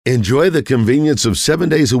Enjoy the convenience of 7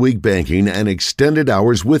 days a week banking and extended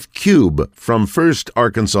hours with Cube from First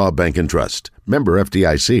Arkansas Bank and Trust. Member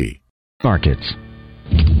FDIC. Markets.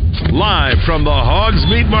 Live from the Hogs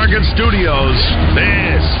Meat Market Studios,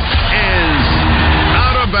 this is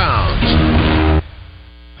Out of Bounds.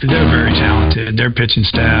 They're very talented. Their pitching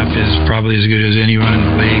staff is probably as good as anyone in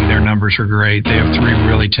the league. Their numbers are great. They have 3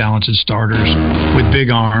 really talented starters with big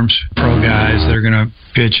arms, pro guys that are going to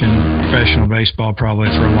pitch in professional baseball probably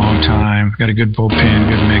for a long time. Got a good bullpen,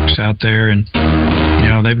 good mix out there. And, you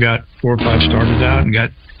know, they've got 4 or 5 starters out and got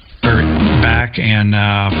back. And,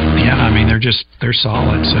 they're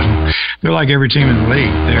solid. So they're like every team in the league.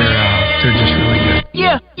 They're just really good.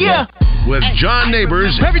 Yeah. With John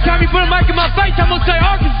Neighbors. Every time you put a mic in my face, I'm going to say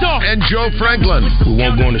Arkansas. And Joe Franklin. We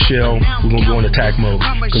won't go in the shell. We're going to go in attack mode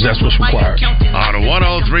because that's what's required. On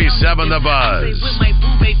 103.7 The Buzz. With my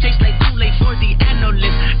boo-babe tastes like Kool-Aid for the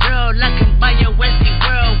analyst. Girl, I can buy your Westie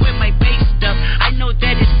world with my base stuff. I know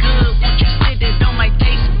that it's good. Won't you sit it on my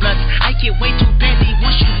taste buds? I get way too petty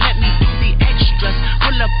once you let me do the extras.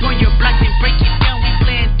 Pull up on your block and break it down. We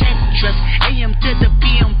playing Tetris. AM to the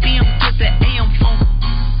PM, PM to the AM phone.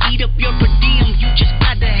 Eat up your per diem, you just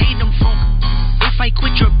gotta hate them funk. If I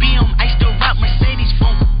quit your BM, I still rock Mercedes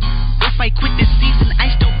funk. If I quit this season,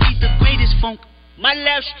 I still be the greatest funk. My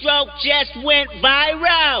left stroke just went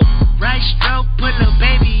viral. Right stroke put a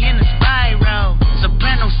baby in a spiral.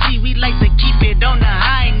 Soprano C, we like to keep it on the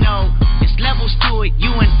high note. It's levels to it,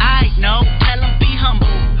 you and I know. Tell them be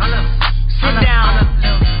humble. Sit down.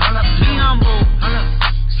 Be humble.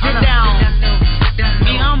 Sit down.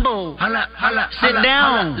 Be humble. Sit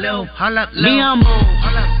down. Be humble.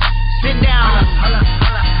 Sit down.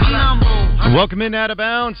 Be humble. Welcome in Out of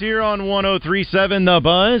Bounds here on 103.7 The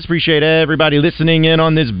Buzz. Appreciate everybody listening in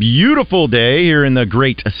on this beautiful day here in the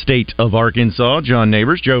great state of Arkansas. John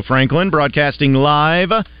Neighbors, Joe Franklin, broadcasting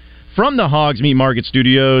live from the Hogs Meat Market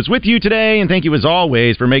Studios with you today. And thank you as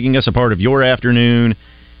always for making us a part of your afternoon.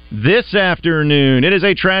 This afternoon, it is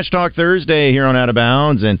a Trash Talk Thursday here on Out of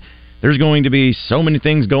Bounds, and there's going to be so many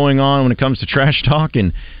things going on when it comes to trash talk,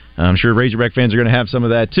 and I'm sure Razorback fans are going to have some of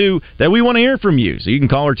that too, that we want to hear from you. So you can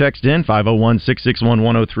call or text in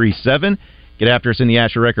 501-661-1037. Get after us in the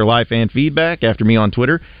Asher Record Live fan feedback. After me on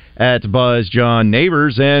Twitter at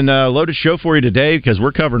BuzzJohnNeighbors. And loaded show for you today because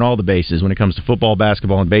we're covering all the bases when it comes to football,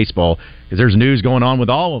 basketball, and baseball, because there's news going on with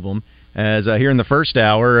all of them. As here in the first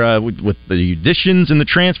hour, with the additions in the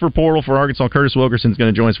transfer portal for Arkansas, Curtis Wilkerson's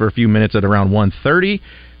going to join us for a few minutes at around 1:30.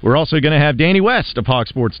 We're also going to have Danny West of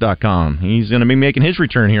HogSports.com. He's going to be making his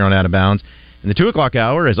return here on Out of Bounds in the 2 o'clock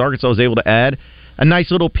hour, as Arkansas is able to add a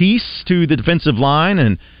nice little piece to the defensive line,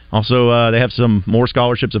 and also they have some more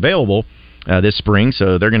scholarships available this spring,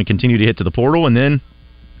 so they're going to continue to hit to the portal. And then,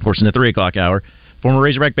 of course, in the 3 o'clock hour, former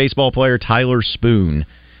Razorback baseball player Tyler Spoon,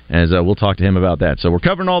 as we'll talk to him about that. So we're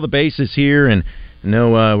covering all the bases here, and I know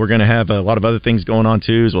we're going to have a lot of other things going on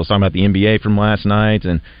too, as well as talking about the NBA from last night,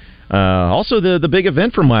 and also the big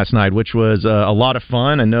event from last night, which was a lot of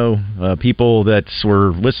fun. I know people that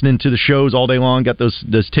were listening to the shows all day long got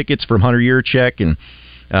those tickets from Hunter Yurachek, and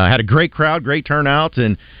had a great crowd, great turnout,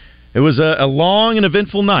 and it was a long and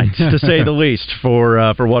eventful night, to say the least,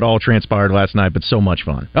 for what all transpired last night, but so much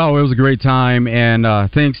fun. Oh, it was a great time, and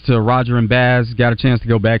thanks to Roger and Baz, got a chance to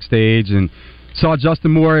go backstage and saw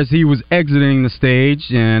Justin Moore as he was exiting the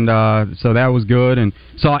stage, and so that was good, and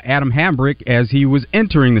saw Adam Hambrick as he was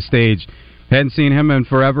entering the stage. Hadn't seen him in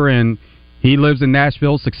forever, and he lives in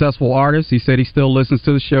Nashville, successful artist. He said he still listens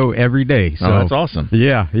to the show every day. So, that's awesome.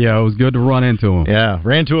 Yeah, it was good to run into him. Yeah,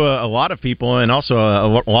 ran into a lot of people, and also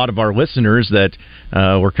a lot of our listeners that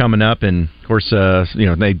were coming up, and of course,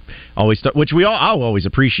 they always, which I'll always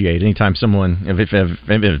appreciate anytime someone, if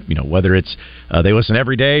whether it's they listen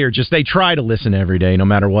every day or just they try to listen every day, no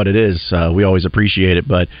matter what it is, we always appreciate it.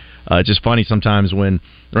 But it's just funny sometimes when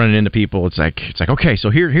running into people, it's like okay, so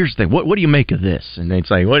here's the thing. What do you make of this? And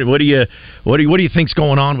it's like, what do you think's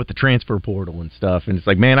going on with the transfer portal and stuff? And it's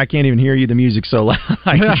like, man, I can't even hear you. The music's so loud.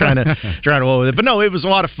 I'm trying to roll with it. But no, it was a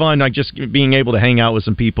lot of fun. Like just being able to hang out with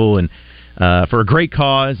some people and for a great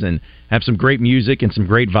cause and have some great music and some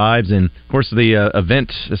great vibes. And of course, the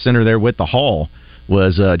event center there with the hall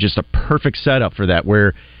was just a perfect setup for that,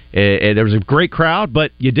 where there was a great crowd,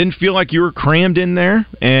 but you didn't feel like you were crammed in there,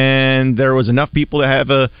 and there was enough people to have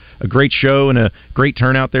a great show and a great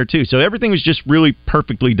turnout there too. So everything was just really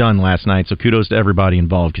perfectly done last night. So kudos to everybody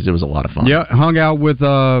involved, because it was a lot of fun. Yeah, hung out with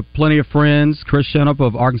plenty of friends. Chris Shenup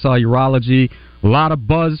of Arkansas Urology, a lot of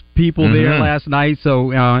buzz people there last night. So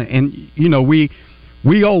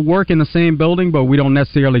we all work in the same building, but we don't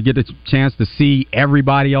necessarily get a chance to see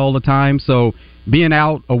everybody all the time. So being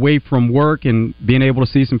out away from work and being able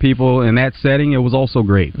to see some people in that setting, it was also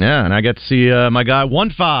great. Yeah, and I got to see my guy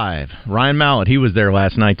 1-5, Ryan Mallett. He was there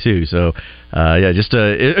last night too. So just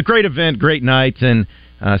a great event, great night, and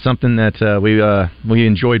something that we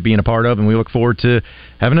enjoyed being a part of, and we look forward to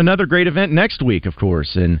having another great event next week, of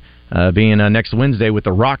course, and being next Wednesday with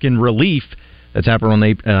the Rockin' Relief. That's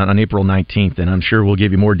happening on April 19th, and I'm sure we'll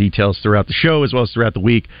give you more details throughout the show as well as throughout the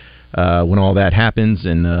week when all that happens,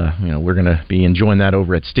 and we're going to be enjoying that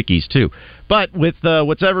over at Sticky's too. But with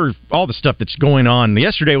all the stuff that's going on,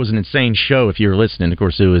 yesterday was an insane show. If you were listening, of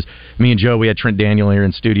course, it was me and Joe. We had Trent Daniel here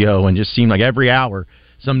in studio, and just seemed like every hour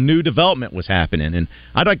some new development was happening. And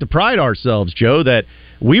I'd like to pride ourselves, Joe, that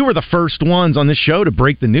we were the first ones on this show to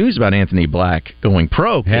break the news about Anthony Black going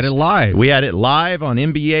pro. Had it live. We had it live on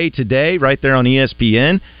NBA Today, right there on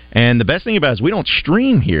ESPN. And the best thing about it is we don't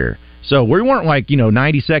stream here. So we weren't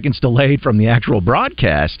 90 seconds delayed from the actual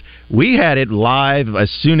broadcast. We had it live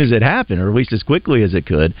as soon as it happened, or at least as quickly as it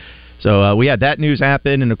could. So we had that news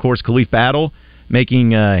happen, and of course Khalif Battle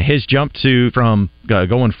making his jump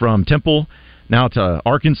going from Temple now to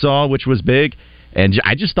Arkansas, which was big. And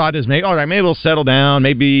I just thought all right, maybe we'll settle down.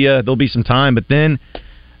 Maybe there'll be some time. But then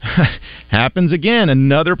happens again.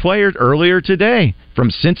 Another player earlier today from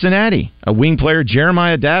Cincinnati, a wing player,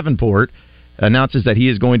 Jeremiah Davenport, announces that he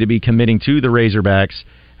is going to be committing to the Razorbacks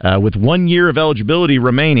with 1 year of eligibility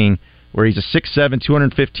remaining, where he's a 6'7",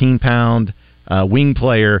 215-pound wing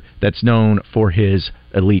player that's known for his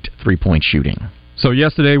elite three-point shooting. So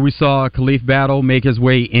yesterday we saw Khalif Battle make his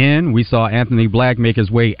way in. We saw Anthony Black make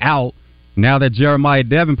his way out. Now that Jeremiah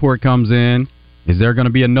Davenport comes in, is there going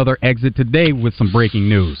to be another exit today with some breaking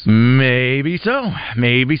news? Maybe so.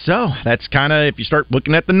 That's kind of, if you start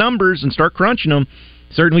looking at the numbers and start crunching them,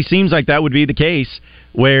 certainly seems like that would be the case,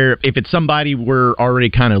 where if it's somebody we're already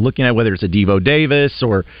kind of looking at, whether it's a Devo Davis,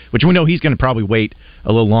 or which we know he's going to probably wait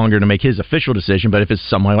a little longer to make his official decision, but if it's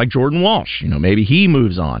somebody like Jordan Walsh, maybe he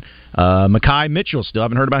moves on. Mekhi Mitchell, still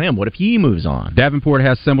haven't heard about him. What if he moves on? Davenport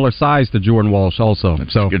has similar size to Jordan Walsh also.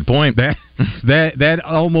 That's a good point. That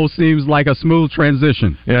almost seems like a smooth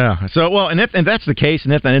transition. Yeah. So, and if that's the case,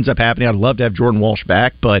 and if that ends up happening, I'd love to have Jordan Walsh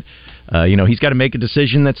back, but he's got to make a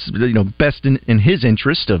decision that's best in his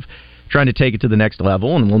interest of trying to take it to the next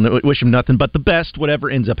level, and we'll wish him nothing but the best, whatever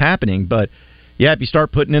ends up happening. But yeah, if you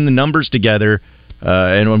start putting in the numbers together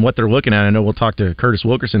and on what they're looking at, I know we'll talk to Curtis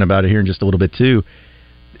Wilkerson about it here in just a little bit too.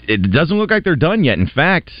 It doesn't look like they're done yet. In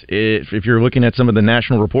fact, if you're looking at some of the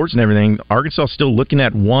national reports and everything, Arkansas is still looking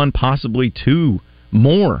at 1, possibly 2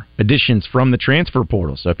 more additions from the transfer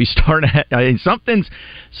portal. So if you start at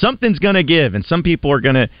something's going to give, and some people are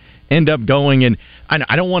going to end up going. And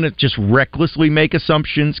I don't want to just recklessly make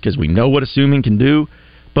assumptions, because we know what assuming can do,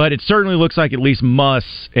 but it certainly looks like at least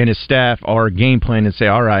Muss and his staff are game planning and say,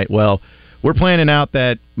 all right, well, we're planning out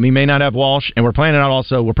that we may not have Walsh, and we're planning out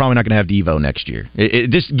also we're probably not going to have Devo next year. It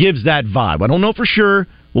just gives that vibe. I don't know for sure.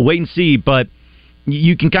 We'll wait and see, but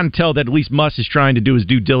you can kind of tell that at least Muss is trying to do his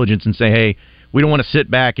due diligence and say, hey, we don't want to sit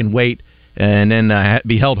back and wait and then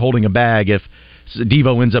be held holding a bag if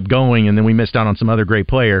Devo ends up going and then we missed out on some other great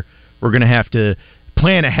player. We're going to have to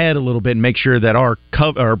plan ahead a little bit and make sure that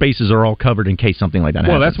our bases are all covered in case something like that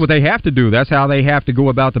happens. Well, that's what they have to do. That's how they have to go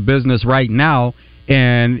about the business right now.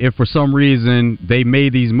 And if for some reason they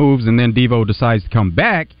made these moves and then Devo decides to come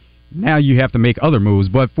back, now you have to make other moves.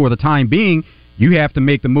 But for the time being, you have to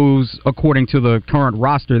make the moves according to the current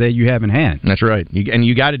roster that you have in hand. That's right. And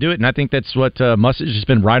you got to do it. And I think that's what Muss has just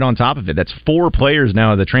been right on top of it. That's 4 players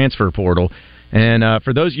now in the transfer portal. And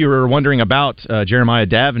for those of you who are wondering about Jeremiah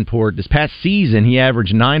Davenport, this past season he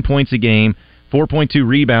averaged 9 points a game, 4.2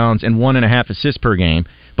 rebounds, and 1.5 assists per game.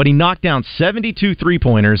 But he knocked down 72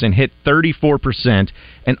 three-pointers and hit 34%,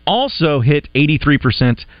 and also hit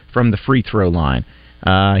 83% from the free throw line.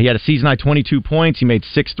 He had a season-high 22 points. He made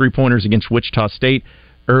 6 three-pointers against Wichita State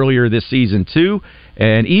earlier this season, too.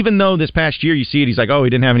 And even though this past year you see it, he's like, he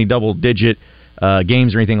didn't have any double-digit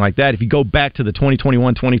games or anything like that. If you go back to the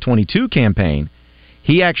 2021-2022 campaign,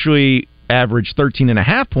 he actually averaged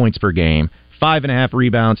 13.5 points per game, 5.5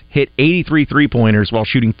 rebounds, hit 83 three-pointers while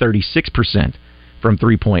shooting 36% from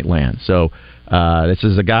three-point land. So this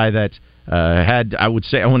is a guy that had, I would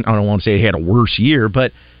say, I don't want to say he had a worse year,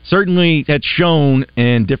 but certainly had shown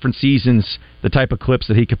in different seasons the type of clips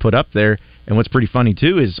that he could put up there. And what's pretty funny,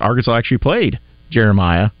 too, is Arkansas actually played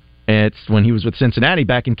Jeremiah. It's when he was with Cincinnati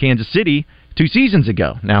back in Kansas City 2 seasons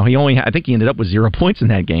ago. Now, I think he ended up with 0 points in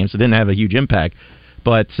that game, so didn't have a huge impact.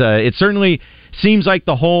 But it certainly seems like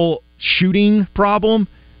the whole shooting problem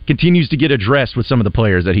continues to get addressed with some of the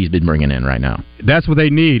players that he's been bringing in right now. That's what they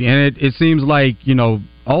need, and it seems like,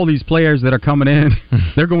 all these players that are coming in,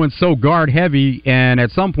 they're going so guard heavy, and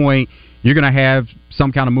at some point you're going to have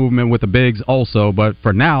some kind of movement with the bigs also. But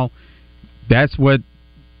for now, that's what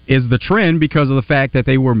is the trend because of the fact that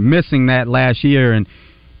they were missing that last year. And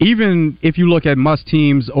even if you look at Muss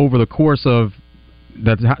teams over the course of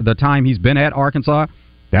the time he's been at Arkansas,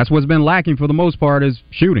 that's what's been lacking for the most part is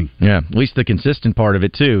shooting. Yeah, at least the consistent part of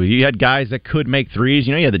it, too. You had guys that could make threes.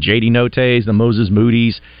 You had the J.D. Notes, the Moses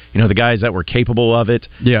Moody's, the guys that were capable of it.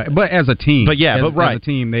 Yeah, but as a team. But right. As a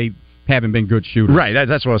team, they haven't been good shooters. Right,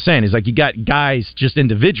 that's what I was saying. Is like you got guys just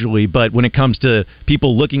individually, but when it comes to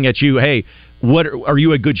people looking at you, hey, what are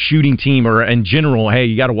you a good shooting team? Or in general, hey,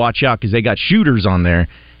 you got to watch out because they got shooters on there.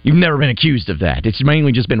 You've never been accused of that. It's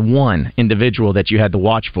mainly just been one individual that you had to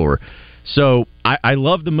watch for. So I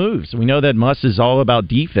love the moves. We know that Muss is all about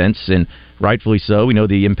defense, and rightfully so. We know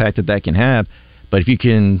the impact that can have. But if you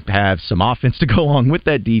can have some offense to go along with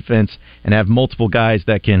that defense and have multiple guys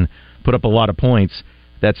that can put up a lot of points,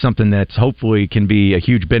 that's something that hopefully can be a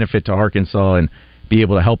huge benefit to Arkansas and be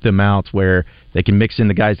able to help them out where they can mix in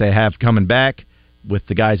the guys they have coming back with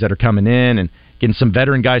the guys that are coming in and getting some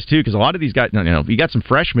veteran guys too, because a lot of these guys, you got some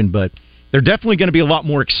freshmen, but they're definitely going to be a lot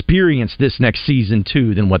more experienced this next season,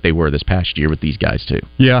 too, than what they were this past year with these guys, too.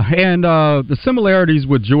 Yeah, and the similarities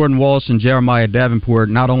with Jordan Walsh and Jeremiah Davenport,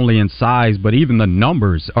 not only in size, but even the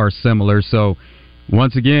numbers are similar. So,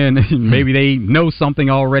 once again, maybe they know something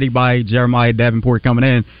already by Jeremiah Davenport coming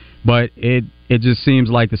in, but it just seems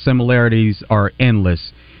like the similarities are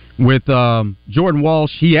endless. With Jordan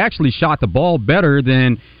Walsh, he actually shot the ball better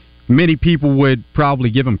than many people would probably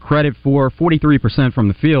give him credit for. 43% from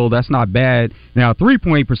the field, that's not bad. Now,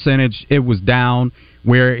 three-point percentage, it was down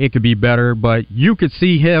where it could be better, but you could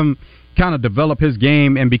see him kind of develop his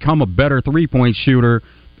game and become a better three-point shooter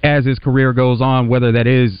as his career goes on, whether that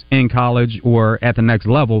is in college or at the next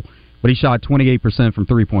level. But he shot 28% from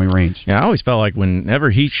three-point range. Yeah, I always felt like whenever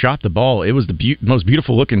he shot the ball, it was the most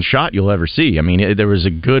beautiful-looking shot you'll ever see. I mean, there was a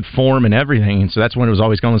good form and everything, and so that's when it was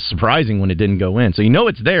always kind of surprising when it didn't go in. So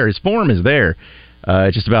it's there. His form is there.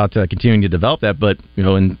 It's just about continuing to develop that. But,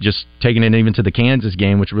 and just taking it even to the Kansas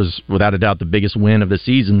game, which was without a doubt the biggest win of the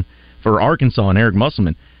season for Arkansas and Eric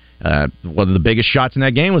Musselman. One of the biggest shots in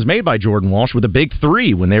that game was made by Jordan Walsh with a big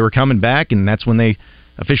three when they were coming back, and that's when they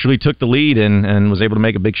officially took the lead and was able to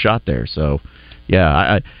make a big shot there. So,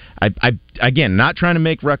 yeah, I again, not trying to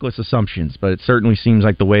make reckless assumptions, but it certainly seems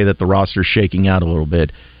like the way that the roster's shaking out a little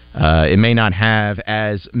bit, it may not have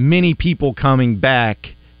as many people coming back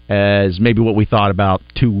as maybe what we thought about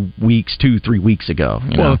 3 weeks ago.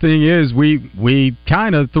 Well, the thing is, we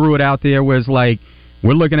kind of threw it out there where it's like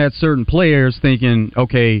we're looking at certain players thinking,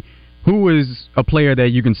 okay, who is a player that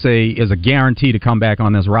you can say is a guarantee to come back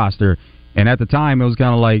on this roster? And at the time, it was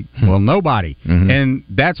kind of like, well, nobody. Mm-hmm. And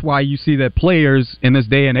that's why you see that players in this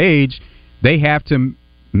day and age, they have to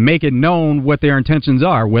make it known what their intentions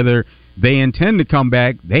are. Whether they intend to come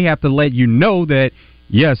back, they have to let you know that,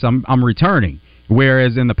 yes, I'm returning.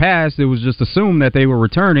 Whereas in the past, it was just assumed that they were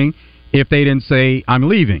returning if they didn't say, I'm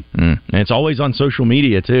leaving. And it's always on social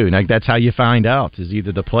media, too. Like, that's how you find out, is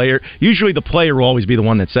either the player. Usually the player will always be the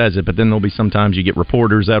one that says it, but then there'll be sometimes you get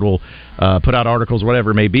reporters that will put out articles,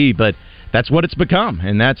 whatever it may be. But that's what it's become,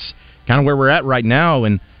 and that's kind of where we're at right now,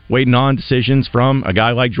 and waiting on decisions from a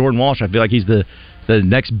guy like Jordan Walsh. I feel like he's the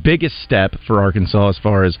next biggest step for Arkansas as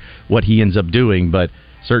far as what he ends up doing, but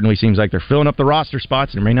certainly seems like they're filling up the roster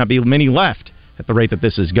spots, and there may not be many left at the rate that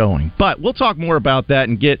this is going. But we'll talk more about that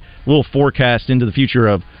and get a little forecast into the future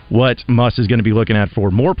of what Muss is going to be looking at for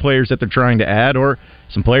more players that they're trying to add or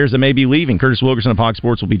some players that may be leaving. Curtis Wilkerson of Hog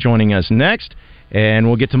Sports will be joining us next. And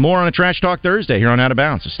we'll get to more on a Trash Talk Thursday here on Out of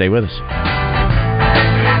Bounds, so stay with us.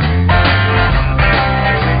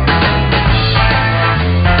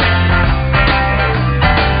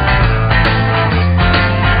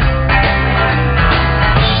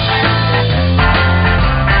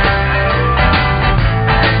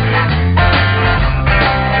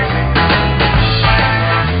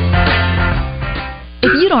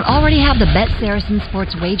 If you don't already have the Bet Saracen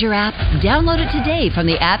Sports Wager app, download it today from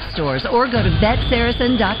the app stores or go to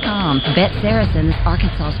BetSaracen.com. Bet Saracen is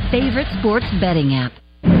Arkansas's favorite sports betting app.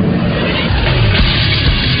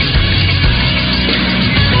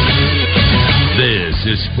 This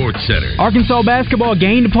Texas Sports Center. Arkansas basketball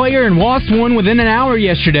gained a player and lost one within an hour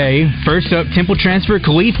yesterday. First up, Temple transfer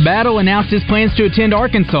Khalif Battle announced his plans to attend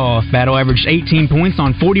Arkansas. Battle averaged 18 points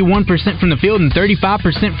on 41% from the field and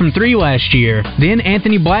 35% from three last year. Then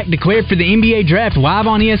Anthony Black declared for the NBA draft live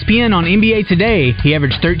on ESPN on NBA Today. He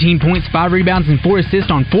averaged 13 points, 5 rebounds, and 4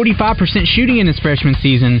 assists on 45% shooting in his freshman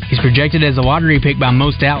season. He's projected as a lottery pick by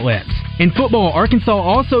most outlets. In football, Arkansas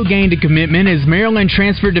also gained a commitment as Maryland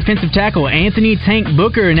transferred defensive tackle Anthony Tank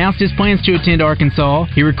Booker announced his plans to attend Arkansas.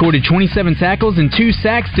 He recorded 27 tackles and 2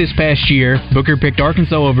 sacks this past year. Booker picked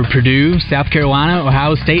Arkansas over Purdue, South Carolina,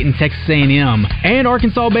 Ohio State, and Texas A&M. And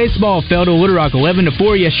Arkansas baseball fell to Little Rock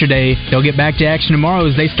 11-4 yesterday. They'll get back to action tomorrow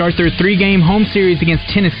as they start their 3-game home series against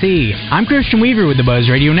Tennessee. I'm Christian Weaver with the Buzz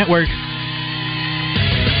Radio Network.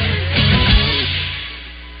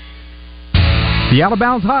 The Out of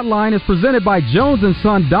Bounds Hotline is presented by Jones &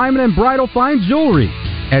 Son Diamond and Bridal Fine Jewelry.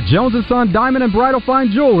 At Jones & Son Diamond and Bridal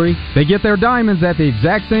Fine Jewelry, they get their diamonds at the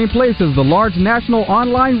exact same place as the large national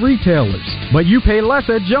online retailers. But you pay less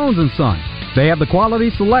at Jones & Son. They have the quality,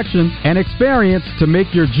 selection, and experience to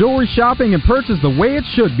make your jewelry shopping and purchase the way it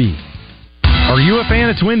should be. Are you a fan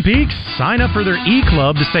of Twin Peaks? Sign up for their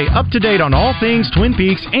e-club to stay up to date on all things Twin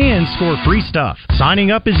Peaks and score free stuff. Signing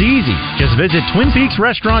up is easy. Just visit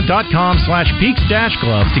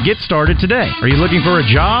TwinPeaksRestaurant.com/Peaks-Club to get started today. Are you looking for a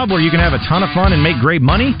job where you can have a ton of fun and make great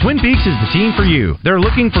money? Twin Peaks is the team for you. They're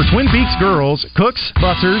looking for Twin Peaks girls, cooks,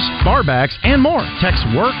 bussers, barbacks, and more. Text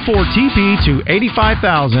WORK4TP to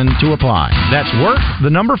 85000 to apply. That's WORK, the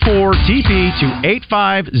number 4TP to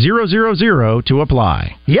 85000 to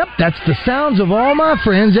apply. Yep, that's the sounds of all my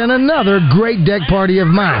friends and another great deck party of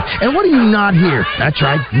mine. And what do you not hear? That's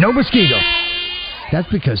right, no mosquitoes. That's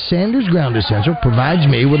because Sanders Ground Essential provides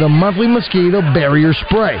me with a monthly mosquito barrier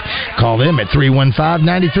spray. Call them at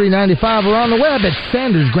 315-9395 or on the web at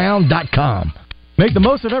sandersground.com. Make the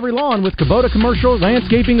most of every lawn with Kubota Commercial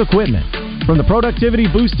Landscaping Equipment. From the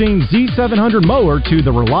productivity-boosting Z700 mower to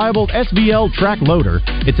the reliable SVL track loader,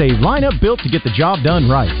 it's a lineup built to get the job done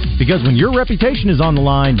right. Because when your reputation is on the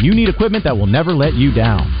line, you need equipment that will never let you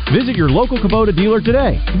down. Visit your local Kubota dealer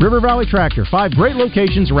today. River Valley Tractor, 5 great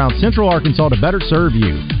locations around Central Arkansas to better serve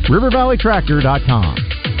you. RiverValleyTractor.com.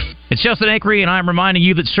 It's Justin Acri, and I'm reminding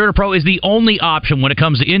you that CertaPro is the only option when it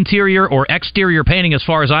comes to interior or exterior painting as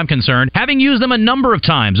far as I'm concerned. Having used them a number of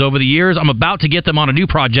times over the years, I'm about to get them on a new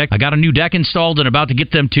project. I got a new deck installed and about to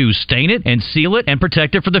get them to stain it and seal it and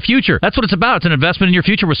protect it for the future. That's what it's about. It's an investment in your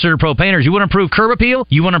future with CertaPro painters. You want to improve curb appeal,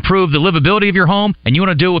 you want to improve the livability of your home, and you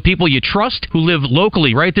want to do it with people you trust who live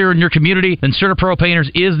locally right there in your community, then CertaPro Painters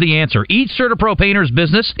is the answer. Each CertaPro Painters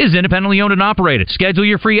business is independently owned and operated. Schedule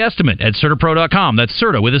your free estimate at CertaPro.com. That's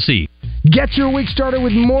Certa with a C. Get your week started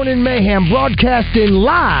with Morning Mayhem, broadcasting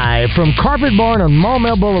live from Carpet Barn on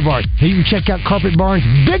Maumelle Boulevard. You can check out Carpet Barn's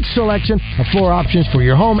big selection of floor options for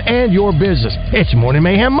your home and your business. It's Morning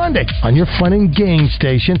Mayhem Monday on your fun and game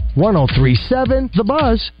station, 103.7 The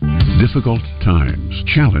Buzz. Difficult times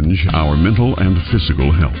challenge our mental and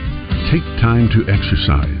physical health. Take time to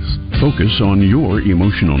exercise. Focus on your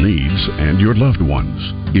emotional needs and your loved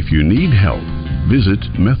ones. If you need help, visit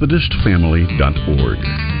MethodistFamily.org.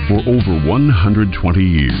 For over 120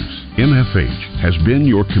 years, MFH has been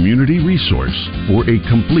your community resource for a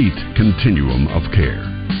complete continuum of care.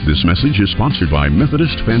 This message is sponsored by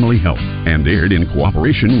Methodist Family Health and aired in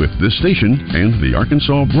cooperation with this station and the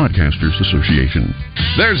Arkansas Broadcasters Association.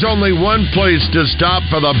 There's only one place to stop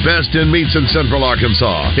for the best in meats in Central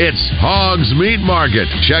Arkansas. It's Hogs Meat Market.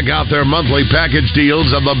 Check out their monthly package deals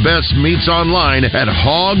of the best meats online at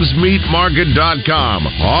hogsmeatmarket.com.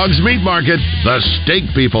 Hogs Meat Market, the steak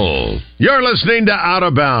people. You're listening to Out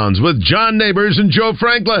of Bounds with John Neighbors and Joe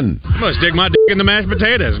Franklin. I'm going to stick my dick in the mashed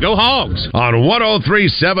potatoes. Go Hogs. On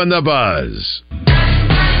 103.7 The Buzz.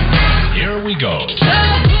 Here we go.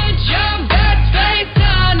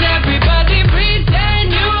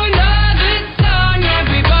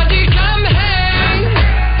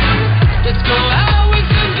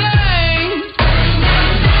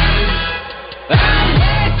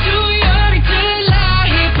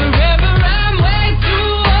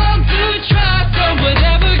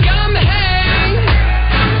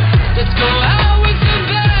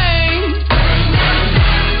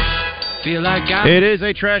 It is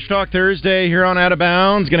a Trash Talk Thursday here on Out of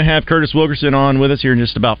Bounds. Going to have Curtis Wilkerson on with us here in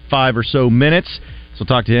just about 5 or so minutes. So we'll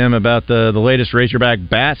talk to him about the latest Razorback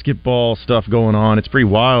basketball stuff going on. It's pretty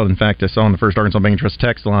wild. In fact, I saw on the first Arkansas Bank & Trust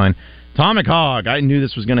text line, Atomic Hog, I knew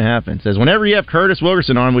this was going to happen. Says, whenever you have Curtis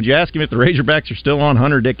Wilkerson on, would you ask him if the Razorbacks are still on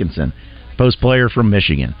Hunter Dickinson, post player from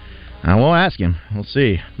Michigan? I will ask him. We'll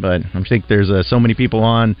see. But I think there's so many people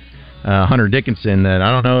on Hunter Dickinson, that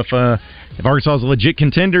I don't know if Arkansas is a legit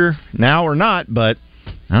contender now or not, but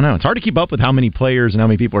I don't know. It's hard to keep up with how many players and how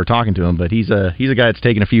many people are talking to him, but he's a guy that's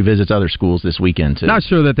taken a few visits to other schools this weekend, too. Not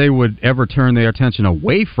sure that they would ever turn their attention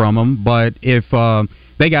away from him, but if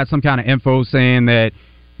they got some kind of info saying that,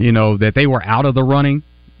 that they were out of the running,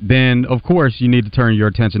 then, of course, you need to turn your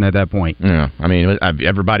attention at that point. Yeah, I mean,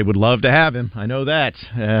 everybody would love to have him. I know that.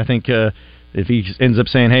 I think if he ends up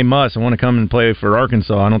saying, hey, Muss, I want to come and play for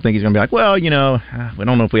Arkansas, I don't think he's going to be like, well, we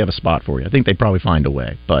don't know if we have a spot for you. I think they'd probably find a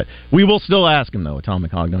way. But we will still ask him, though,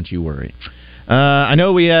 Atomic Hog, don't you worry. I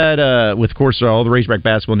know we had, with, of course, all the Razorback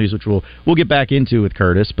basketball news, which we'll get back into with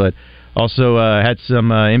Curtis, but also had some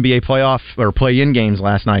NBA playoff or play-in games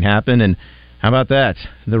last night happen, and how about that?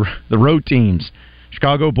 The road teams.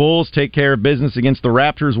 Chicago Bulls take care of business against the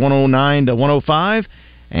Raptors 109-105,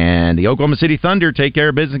 and the Oklahoma City Thunder take care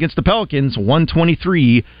of business against the Pelicans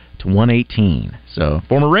 123-118. So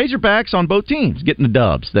former Razorbacks on both teams getting the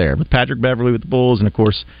dubs there, with Patrick Beverly with the Bulls and, of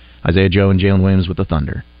course, Isaiah Joe and Jalen Williams with the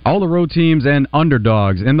Thunder. All the road teams and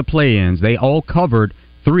underdogs in the play-ins, they all covered.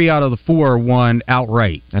 3 out of the 4 won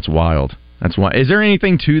outright. That's wild. That's why. Is there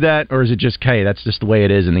anything to that, or is it just, hey, that's just the way it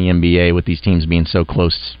is in the NBA with these teams being so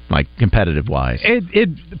close, like competitive-wise?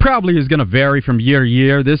 It probably is going to vary from year to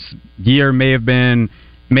year. This year may have been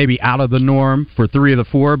maybe out of the norm for 3 of the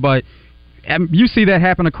 4, but you see that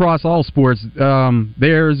happen across all sports.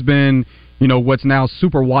 There's been, what's now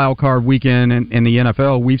Super Wild Card Weekend in the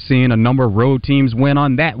NFL. We've seen a number of road teams win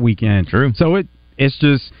on that weekend. True. So it's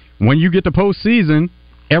just, when you get to postseason,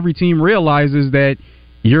 every team realizes that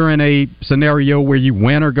you're in a scenario where you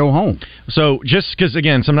win or go home. So just because,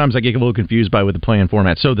 again, sometimes I get a little confused by with the play-in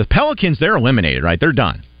format. So the Pelicans, they're eliminated, right? They're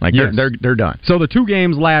done. Like yes. they're done. So the 2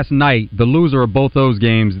 games last night, the loser of both those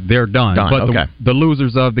games, they're done. But okay. the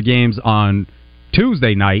losers of the games on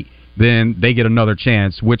Tuesday night, then they get another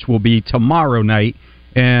chance, which will be tomorrow night.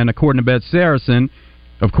 And according to Bet Saracen,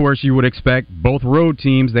 of course, you would expect both road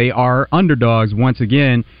teams, they are underdogs once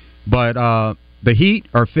again, but the Heat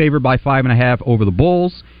are favored by 5.5 over the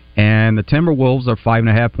Bulls, and the Timberwolves are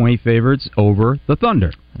 5.5-point favorites over the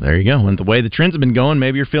Thunder. There you go. And the way the trends have been going,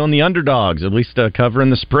 maybe you're feeling the underdogs, at least covering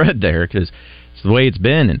the spread there, because it's the way it's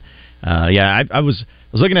been. And I was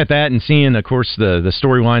looking at that and seeing, of course, the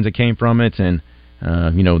storylines that came from it, and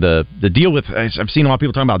the deal with. I've seen a lot of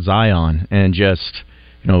people talking about Zion and just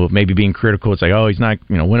maybe being critical. It's like, oh, he's not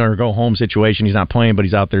win or go home situation. He's not playing, but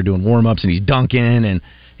he's out there doing warm ups and he's dunking and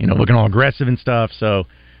looking all aggressive and stuff. So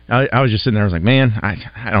I was just sitting there. I was like, man,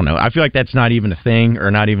 I don't know. I feel like that's not even a thing or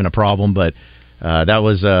not even a problem. But that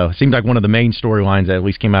was seemed like one of the main storylines that at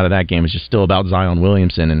least came out of that game is just still about Zion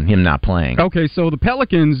Williamson and him not playing. Okay, so the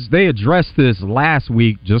Pelicans, they addressed this last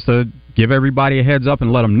week just to give everybody a heads up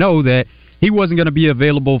and let them know that he wasn't going to be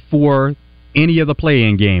available for any of the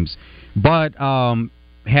play-in games. But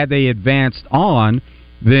had they advanced on,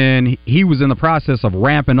 then he was in the process of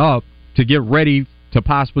ramping up to get ready to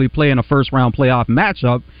possibly play in a first-round playoff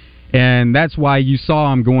matchup, and that's why you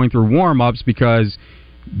saw him going through warm-ups, because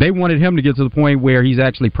they wanted him to get to the point where he's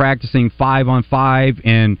actually practicing 5-on-5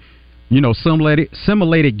 and,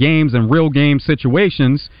 simulated games and real game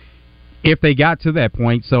situations if they got to that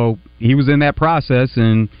point. So he was in that process,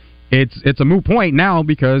 and it's a moot point now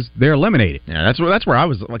because they're eliminated. Yeah, that's where I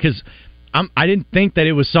was, because I didn't think that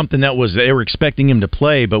it was something that they were expecting him to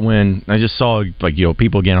play, but when I just saw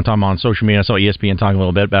people again, I'm talking about on social media, I saw ESPN talking a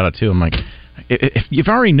little bit about it too. I'm like, if you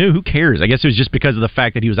already knew, who cares? I guess it was just because of the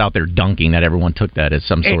fact that he was out there dunking that everyone took that as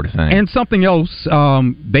some sort of thing. And something else,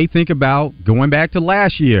 they think about going back to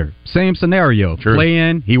last year, same scenario,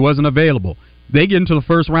 play-in, he wasn't available. They get into the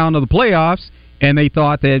first round of the playoffs, and they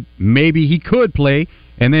thought that maybe he could play,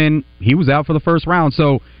 and then he was out for the first round.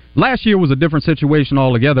 So last year was a different situation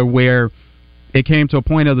altogether, where it came to a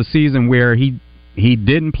point of the season where he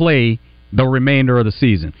didn't play the remainder of the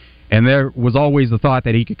season. And there was always the thought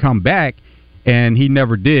that he could come back, and he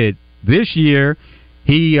never did. This year,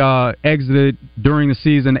 he exited during the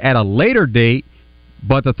season at a later date,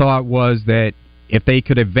 but the thought was that if they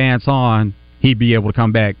could advance on, he'd be able to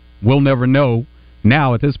come back. We'll never know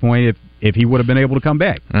now at this point if he would have been able to come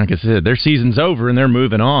back. Like I said, their season's over, and they're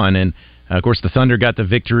moving on. And, of course, the Thunder got the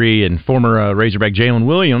victory, and former Razorback Jalen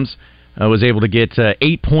Williams was able to get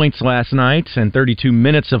 8 points last night and 32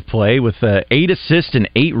 minutes of play with 8 assists and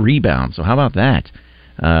 8 rebounds. So how about that?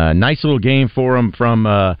 Nice little game for him from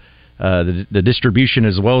the distribution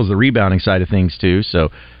as well as the rebounding side of things, too. So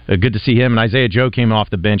good to see him. And Isaiah Joe came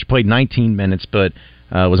off the bench, played 19 minutes, but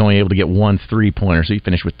was only able to get 1 3-pointer. So he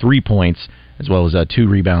finished with 3 points as well as 2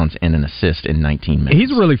 rebounds and an assist in 19 minutes.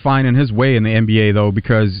 He's really finding his way in the NBA, though,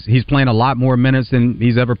 because he's playing a lot more minutes than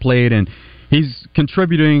he's ever played. And he's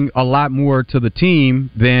contributing a lot more to the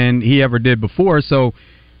team than he ever did before. So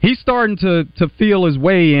he's starting to feel his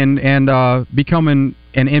way in and becoming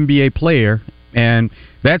an NBA player, and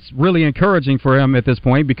that's really encouraging for him at this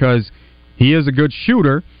point because he is a good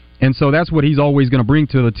shooter, and so that's what he's always going to bring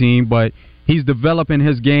to the team. But he's developing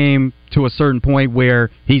his game to a certain point where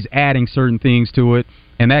he's adding certain things to it,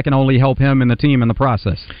 and that can only help him and the team in the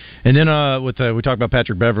process. And then we talked about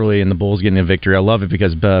Patrick Beverley and the Bulls getting a victory. I love it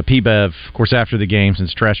because P-Bev, of course, after the game,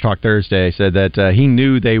 since Trash Talk Thursday, said that he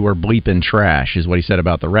knew they were bleeping trash, is what he said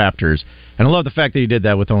about the Raptors. And I love the fact that he did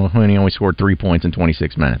that when he only scored 3 points in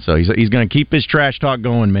 26 minutes. So he's going to keep his trash talk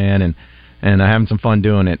going, man, and having some fun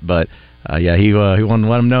doing it. But he wanted to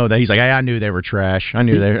let them know that he's like, I knew they were trash. I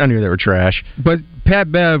knew they were trash. But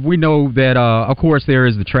Pat Bev, we know that of course there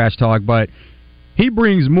is the trash talk, but he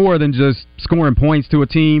brings more than just scoring points to a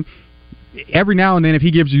team. Every now and then, if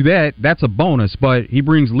he gives you that, that's a bonus. But he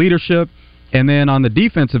brings leadership, and then on the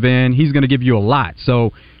defensive end, he's going to give you a lot.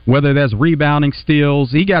 So whether that's rebounding,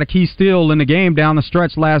 steals, he got a key steal in the game down the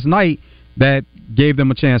stretch last night that gave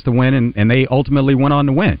them a chance to win, and they ultimately went on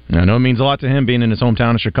to win. I know it means a lot to him being in his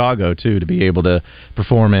hometown of Chicago, too, to be able to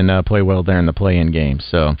perform and play well there in the play-in game.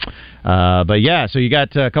 So, so you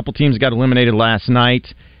got a couple teams that got eliminated last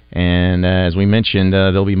night, and as we mentioned,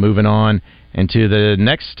 they'll be moving on into the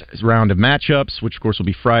next round of matchups, which, of course, will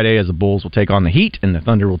be Friday as the Bulls will take on the Heat and the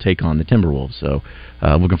Thunder will take on the Timberwolves. So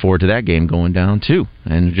looking forward to that game going down, too.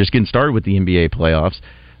 And just getting started with the NBA playoffs.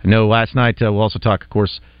 I know last night we'll also talk, of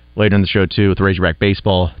course, later in the show, too, with Razorback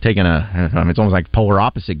Baseball taking it's almost like polar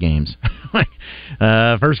opposite games.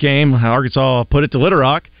 First game, Arkansas put it to Little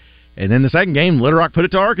Rock, and then the second game, Little Rock put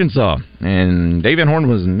it to Arkansas. And Dave Van Horn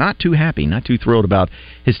was not too happy, not too thrilled about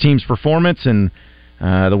his team's performance, and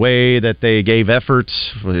the way that they gave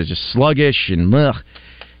efforts was just sluggish and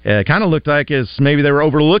it kind of looked like as maybe they were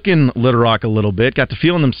overlooking Little Rock a little bit, got to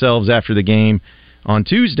feeling themselves after the game on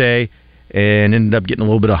Tuesday, and ended up getting a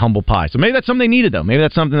little bit of humble pie. So maybe that's something they needed, though. Maybe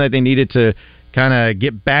that's something that they needed to kind of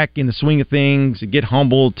get back in the swing of things, get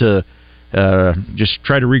humble, to just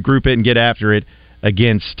try to regroup it and get after it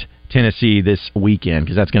against Tennessee this weekend,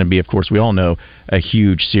 because that's going to be, of course, we all know, a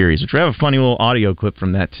huge series. Which we have a funny little audio clip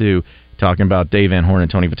from that, too, talking about Dave Van Horn and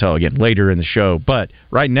Tony Vitello again later in the show. But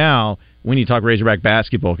right now, we need to talk Razorback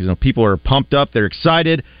basketball, because people are pumped up. They're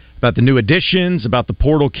excited about the new additions, about the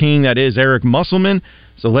portal king that is Eric Musselman.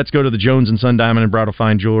 So let's go to the Jones & Son Diamond and Bridal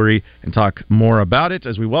Fine Jewelry and talk more about it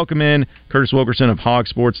as we welcome in Curtis Wilkerson of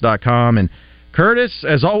hogsports.com. And Curtis,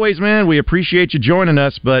 as always, man, we appreciate you joining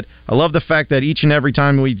us, but I love the fact that each and every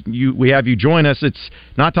time we have you join us, it's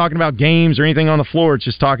not talking about games or anything on the floor. It's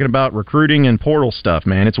just talking about recruiting and portal stuff,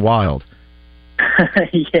 man. It's wild.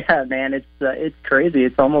 Yeah, man, it's crazy.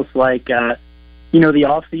 It's almost like the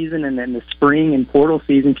off season and then the spring and portal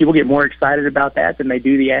season. People get more excited about that than they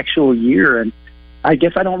do the actual year, and I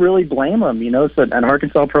guess I don't really blame them. It's an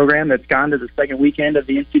Arkansas program that's gone to the second weekend of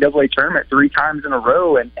the NCAA tournament 3 times in a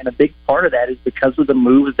row, and a big part of that is because of the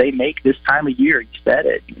moves they make this time of year. You said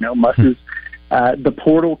it. Muss is the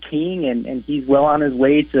portal king, and he's well on his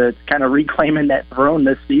way to kind of reclaiming that throne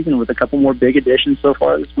this season with a couple more big additions so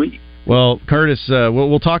far this week. Well, Curtis,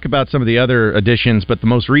 we'll talk about some of the other additions, but the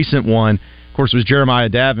most recent one, of course, was Jeremiah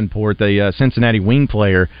Davenport, the Cincinnati wing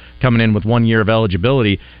player, coming in with 1 year of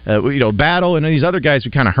eligibility. Battle and these other guys we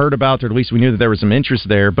kind of heard about, or at least we knew that there was some interest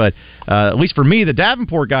there. But at least for me, the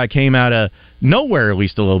Davenport guy came out of nowhere, at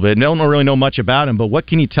least a little bit. Don't really know much about him, but what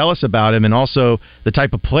can you tell us about him, and also the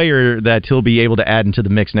type of player that he'll be able to add into the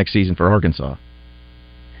mix next season for Arkansas?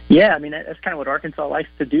 Yeah, I mean, that's kind of what Arkansas likes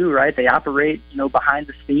to do, right? They operate, behind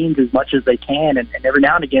the scenes as much as they can, and every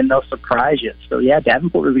now and again they'll surprise you. So, yeah,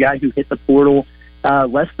 Davenport was a guy who hit the portal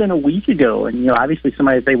less than a week ago, and, obviously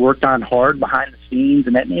somebody that they worked on hard behind the scenes,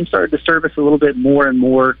 and that name started to surface a little bit more and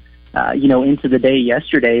more, into the day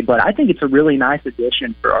yesterday. But I think it's a really nice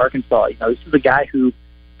addition for Arkansas. This is a guy who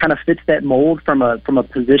kind of fits that mold from a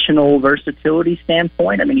positional versatility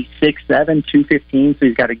standpoint. I mean, he's 6'7", 215, so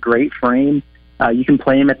he's got a great frame. You can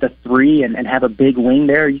play him at the 3 and have a big wing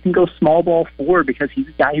there. You can go small ball 4 because he's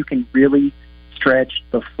a guy who can really stretch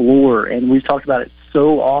the floor. And we've talked about it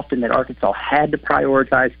so often that Arkansas had to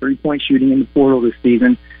prioritize three-point shooting in the portal this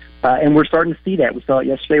season. And we're starting to see that. We saw it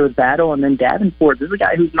yesterday with Battle, and then Davenport. This is a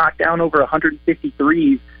guy who's knocked down over 150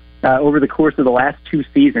 threes over the course of the last 2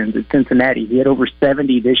 seasons at Cincinnati. He had over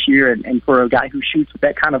 70 this year, and for a guy who shoots with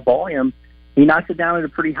that kind of volume, he knocks it down at a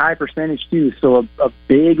pretty high percentage, too. So a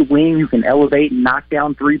big wing who can elevate and knock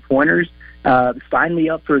down three-pointers, sign me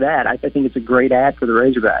up for that. I think it's a great add for the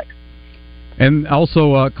Razorbacks. And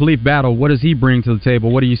also, Khalif Battle, what does he bring to the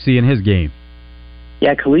table? What do you see in his game?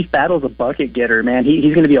 Yeah, Khalif Battle's a bucket getter, man.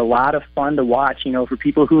 He's going to be a lot of fun to watch, for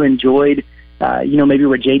people who enjoyed, maybe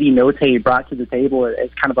what J.D. Notae brought to the table as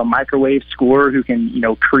kind of a microwave scorer who can,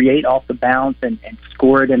 create off the bounce and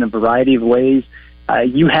score it in a variety of ways.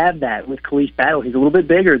 You have that with Khalif Battle. He's a little bit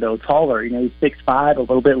bigger, though, taller. He's 6'5", a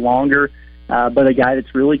little bit longer, but a guy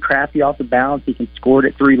that's really crafty off the bounce. He can score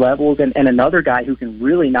it at 3 levels, and another guy who can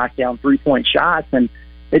really knock down 3-point shots. And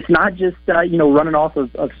it's not just, running off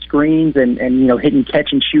of screens and hitting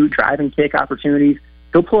catch and shoot, drive and kick opportunities.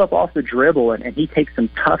 He'll pull up off the dribble, and he takes some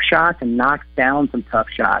tough shots and knocks down some tough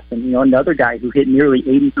shots. And, another guy who hit nearly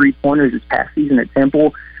 83 pointers this past season at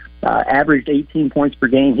Temple, averaged 18 points per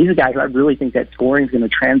game. He's a guy who I really think that scoring is going to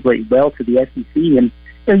translate well to the SEC. And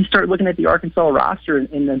you start looking at the Arkansas roster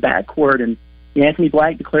in the backcourt, and Anthony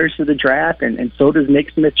Black declares for the draft, and so does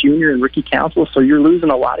Nick Smith Jr. and Ricky Council. So you're losing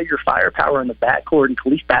a lot of your firepower in the backcourt, and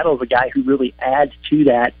Khalif Battle is a guy who really adds to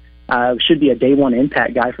that. Should be a day one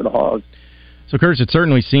impact guy for the Hogs. So, Curtis, it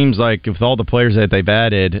certainly seems like with all the players that they've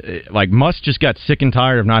added, like Musk just got sick and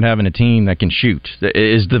tired of not having a team that can shoot,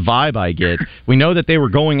 is the vibe I get. We know that they were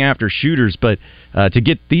going after shooters, but to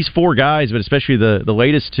get these 4 guys, but especially the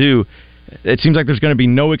latest 2, it seems like there's going to be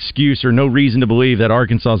no excuse or no reason to believe that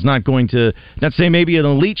Arkansas is not going to, not say maybe an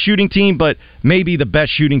elite shooting team, but maybe the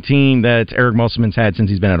best shooting team that Eric Musselman's had since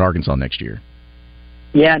he's been at Arkansas next year.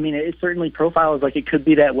 Yeah, I mean, it certainly profiles like it could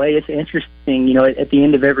be that way. It's interesting, at the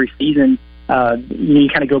end of every season, you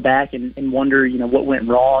kind of go back and wonder, what went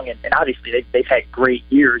wrong. And obviously they've had great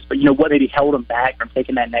years, but, what maybe held them back from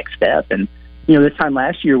taking that next step. And, this time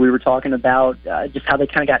last year we were talking about just how they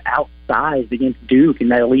kind of got outsized against Duke in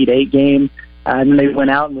that Elite 8 game. And then they went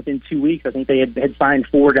out, and within 2 weeks, I think they had signed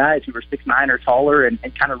 4 guys who were 6'9" or taller and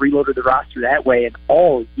kind of reloaded the roster that way. And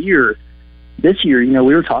all year, this year,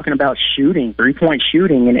 we were talking about shooting, 3-point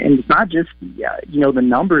shooting, and it's not just, the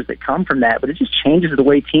numbers that come from that, but it just changes the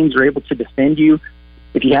way teams are able to defend you.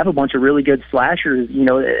 If you have a bunch of really good slashers,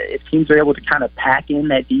 if teams are able to kind of pack in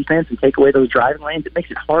that defense and take away those driving lanes, it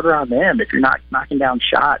makes it harder on them if you're not knocking down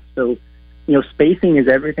shots. So, spacing is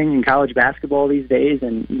everything in college basketball these days,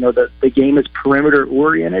 and, the game is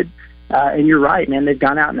perimeter-oriented. And you're right, man, they've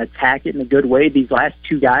gone out and attacked it in a good way. These last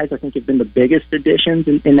 2 guys, I think, have been the biggest additions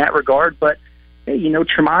in that regard. But, hey,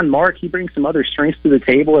 Tremont Mark, he brings some other strengths to the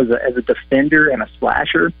table as a defender and a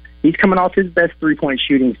slasher. He's coming off his best 3-point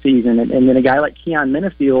shooting season. And then a guy like Keon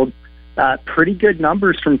Minifield, pretty good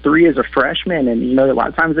numbers from 3 as a freshman. And, a lot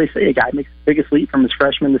of times they say a guy makes the biggest leap from his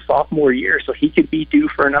freshman to sophomore year, so he could be due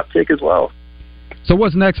for an uptick as well. So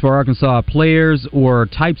what's next for Arkansas? Players or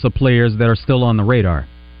types of players that are still on the radar?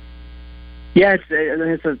 Yeah,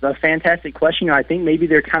 it's a fantastic question. I think maybe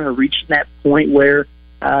they're kind of reaching that point where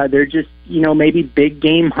they're just, maybe big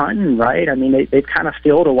game hunting, right? I mean, they've kind of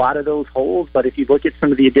filled a lot of those holes, but if you look at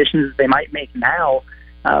some of the additions they might make now,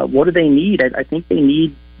 what do they need? I think they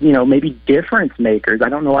need, maybe difference makers. I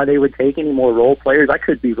don't know why they would take any more role players. I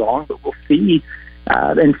could be wrong, but we'll see.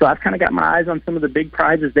 And so I've kind of got my eyes on some of the big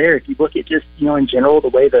prizes there. If you look at just, in general, the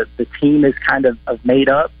way the team is kind of made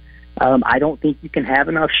up, I don't think you can have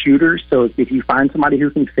enough shooters. So if you find somebody who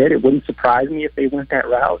can fit, it wouldn't surprise me if they went that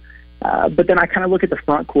route. But then I kind of look at the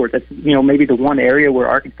front court. That's, maybe the one area where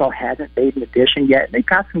Arkansas hasn't made an addition yet. And they've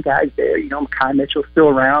got some guys there. Kai Mitchell's still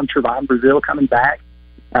around, Trevon Brazile coming back,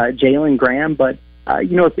 Jalen Graham. But,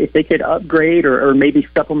 if they could upgrade or maybe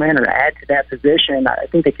supplement or add to that position, I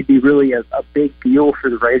think they could be really a big deal for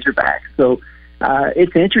the Razorbacks. So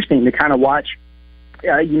it's interesting to kind of watch,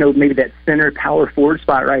 maybe that center power forward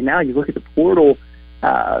spot right now. You look at the portal,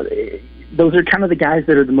 those are kind of the guys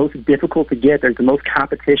that are the most difficult to get. There's the most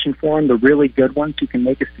competition for them, the really good ones who can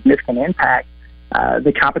make a significant impact.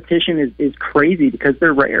 The competition is crazy because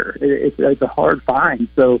they're rare. It's a hard find.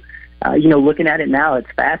 So, looking at it now, it's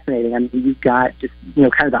fascinating. I mean, you've got just,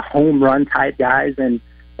 kind of the home run type guys and,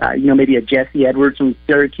 maybe a Jesse Edwards from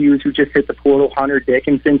Syracuse who just hit the portal, Hunter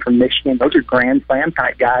Dickinson from Michigan. Those are Grand Slam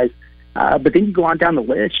type guys. But then you go on down the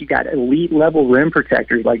list, you got elite level rim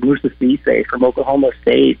protectors like Musa Cisse from Oklahoma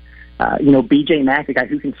State. BJ Mack, a guy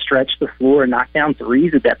who can stretch the floor and knock down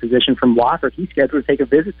threes at that position from Wofford. He's scheduled to take a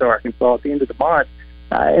visit to Arkansas at the end of the month.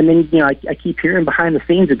 And then, I keep hearing behind the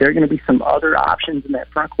scenes that there are going to be some other options in that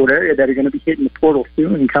front court area that are going to be hitting the portal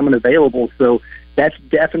soon and coming available. So that's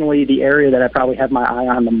definitely the area that I probably have my eye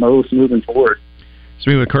on the most moving forward.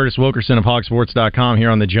 Speaking with Curtis Wilkerson of Hogsports.com here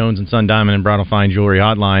on the Jones and Son Diamond and Bridal Fine Jewelry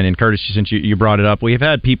Hotline. And Curtis, since you brought it up, we've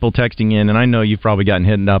had people texting in, and I know you've probably gotten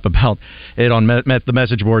hit up about it on the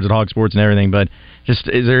message boards at Hogsports and everything, but just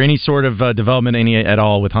is there any sort of development at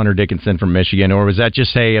all with Hunter Dickinson from Michigan, or was that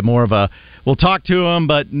just, more of a, we'll talk to him,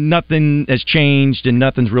 but nothing has changed and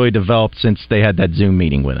nothing's really developed since they had that Zoom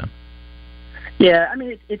meeting with him? Yeah, I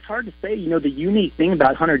mean, it's hard to say. The unique thing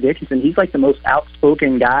about Hunter Dickinson, he's like the most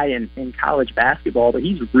outspoken guy in college basketball, but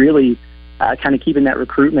he's really kind of keeping that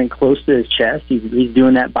recruitment close to his chest. He's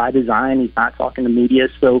doing that by design. He's not talking to media.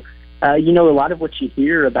 So, a lot of what you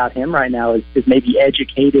hear about him right now is maybe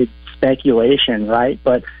educated speculation, right?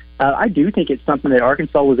 But I do think it's something that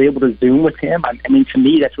Arkansas was able to Zoom with him. I mean, to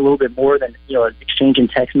me, that's a little bit more than, exchanging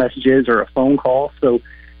text messages or a phone call. So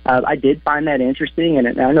I did find that interesting.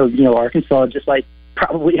 And I know, Arkansas, just like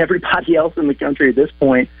probably everybody else in the country at this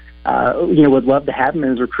point, would love to have him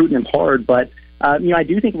and is recruiting him hard. But, I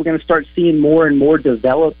do think we're going to start seeing more and more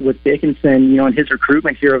develop with Dickinson, in his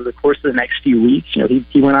recruitment here over the course of the next few weeks.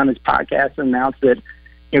 He went on his podcast and announced that,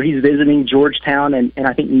 he's visiting Georgetown and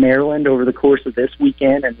I think Maryland over the course of this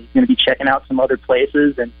weekend, and he's going to be checking out some other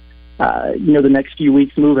places and, the next few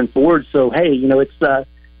weeks moving forward. So, hey, it's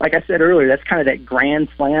like I said earlier, that's kind of that grand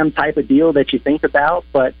slam type of deal that you think about,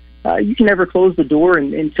 but you can never close the door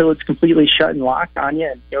until it's completely shut and locked on you.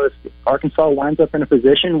 And, if Arkansas winds up in a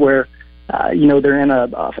position where, they're in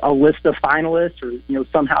a list of finalists or,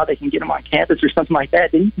 somehow they can get them on campus or something like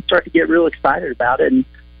that, then you can start to get real excited about it. And,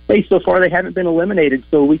 hey, so far they haven't been eliminated,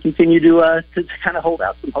 so we continue to kind of hold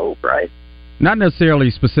out some hope, right? Not necessarily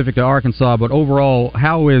specific to Arkansas, but overall,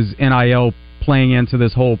 how is NIL playing into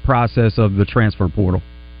this whole process of the transfer portal?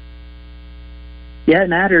 Yeah, it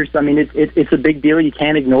matters. I mean, it's a big deal. You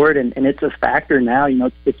can't ignore it, and it's a factor now.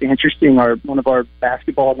 It's interesting. One of our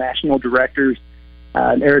basketball national directors,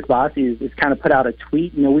 Eric Bossi, has kind of put out a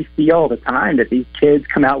tweet. We see all the time that these kids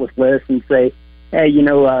come out with lists and say, hey,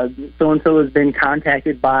 so-and-so has been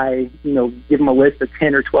contacted by, give them a list of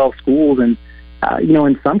 10 or 12 schools. And,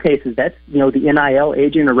 in some cases, that's, the NIL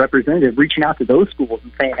agent or representative reaching out to those schools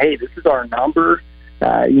and saying, hey, this is our number.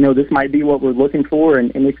 This might be what we're looking for.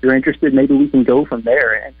 And if you're interested, maybe we can go from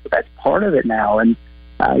there. And so that's part of it now. And,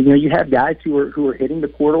 you have guys who are hitting the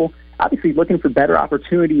portal, obviously looking for better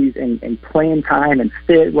opportunities and playing time and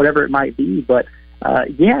fit, whatever it might be. But,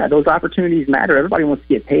 those opportunities matter. Everybody wants to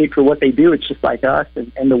get paid for what they do. It's just like us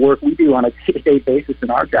and the work we do on a day-to-day basis in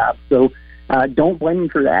our job. So don't blame them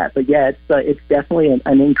for that. But, it's definitely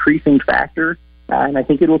an increasing factor, and I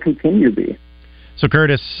think it will continue to be. So,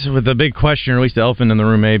 Curtis, with the big question, or at least the elephant in the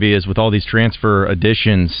room maybe, is with all these transfer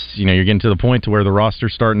additions, you're getting to the point to where the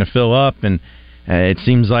roster's starting to fill up, and it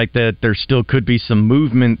seems like that there still could be some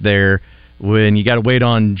movement there when you got to wait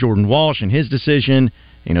on Jordan Walsh and his decision.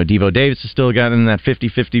 Devo Davis has still got in that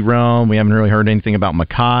 50-50 realm. We haven't really heard anything about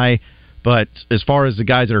Makai. But as far as the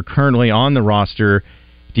guys that are currently on the roster,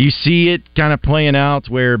 do you see it kind of playing out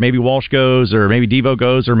where maybe Walsh goes or maybe Devo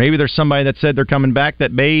goes or maybe there's somebody that said they're coming back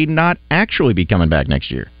that may not actually be coming back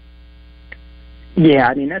next year? Yeah,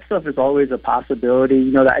 I mean, that stuff is always a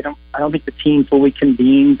possibility. I don't think the team fully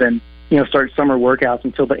convenes and start summer workouts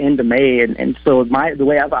until the end of May. And so the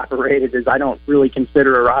way I've operated is I don't really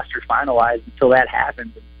consider a roster finalized until that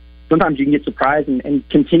happens. Sometimes you can get surprised and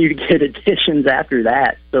continue to get additions after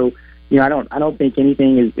that. So, I don't think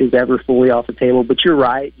anything is ever fully off the table, but you're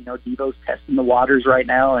right. Devo's testing the waters right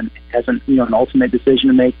now and hasn't, an ultimate decision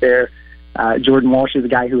to make there. Jordan Walsh is a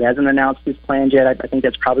guy who hasn't announced his plans yet. I think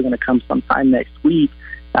that's probably going to come sometime next week.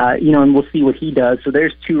 And we'll see what he does. So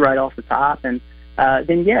there's two right off the top. And,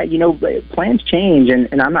 then, plans change,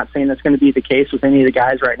 and I'm not saying that's going to be the case with any of the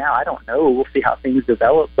guys right now. I don't know. We'll see how things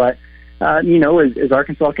develop. But, as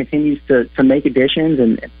Arkansas continues to make additions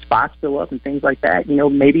and spots fill up and things like that,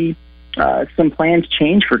 maybe some plans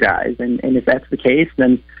change for guys. And if that's the case,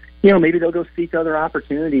 then, maybe they'll go seek other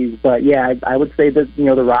opportunities. But, I would say that,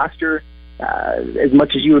 the roster, as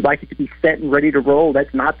much as you would like it to be set and ready to roll,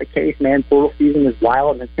 that's not the case, man. Portal season is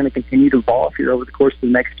wild, and it's going to continue to evolve here over the course of the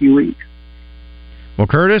next few weeks. Well,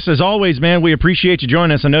 Curtis, as always, man, we appreciate you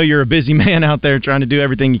joining us. I know you're a busy man out there trying to do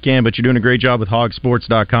everything you can, but you're doing a great job with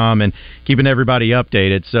hogsports.com and keeping everybody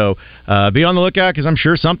updated. So be on the lookout because I'm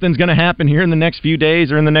sure something's going to happen here in the next few days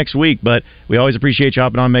or in the next week. But we always appreciate you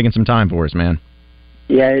hopping on and making some time for us, man.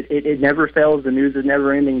 Yeah, it never fails. The news is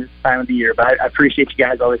never ending this time of the year. But I appreciate you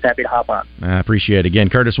guys. Always happy to hop on. I appreciate it. Again,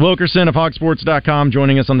 Curtis Wilkerson of hogsports.com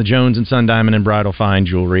joining us on the Jones and Sun Diamond and Bridal Fine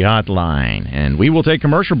Jewelry Hotline. And we will take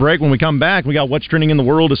commercial break. When we come back, we got what's trending in the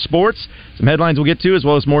world of sports, some headlines we'll get to, as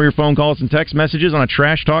well as more of your phone calls and text messages on a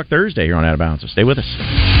Trash Talk Thursday here on Out of Bounds. So stay with us.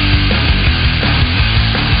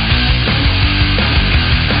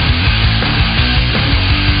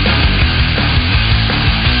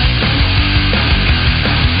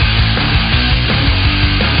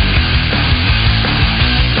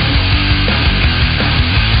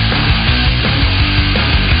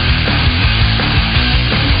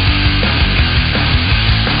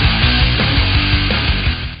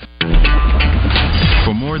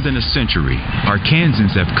 than a century,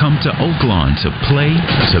 Arkansans have come to Oaklawn to play,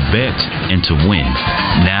 to bet, and to win.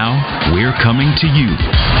 Now, we're coming to you.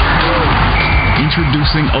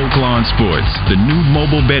 Introducing Oaklawn Sports, the new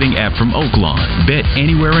mobile betting app from Oaklawn. Bet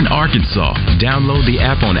anywhere in Arkansas. Download the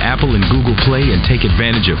app on Apple and Google Play and take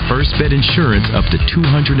advantage of first bet insurance up to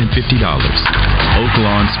 $250.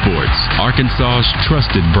 Oaklawn Sports, Arkansas's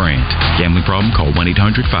trusted brand. Gambling problem? Call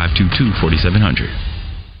 1-800-522-4700.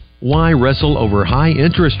 Why wrestle over high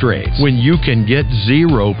interest rates when you can get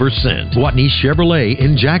 0%? Gwatney Chevrolet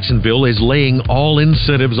in Jacksonville is laying all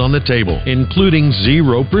incentives on the table, including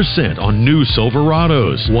 0% on new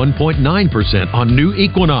Silverados, 1.9% on new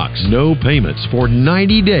Equinox, no payments for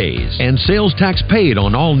 90 days, and sales tax paid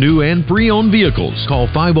on all new and pre-owned vehicles. Call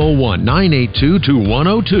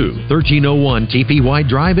 501-982-2102, 1301 TP White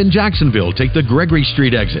Drive in Jacksonville. Take the Gregory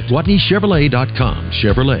Street exit. GwatneyChevrolet.com.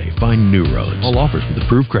 Chevrolet. Find new roads. All offers with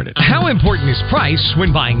approved credit. How important is price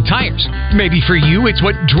when buying tires? Maybe for you, it's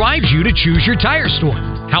what drives you to choose your tire store.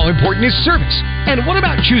 How important is service? And what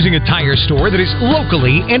about choosing a tire store that is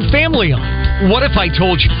locally and family-owned? What if I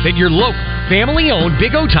told you that your local, family-owned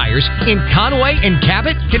Big O Tires in Conway and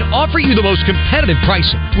Cabot can offer you the most competitive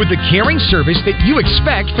pricing with the caring service that you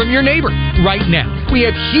expect from your neighbor? Right now, we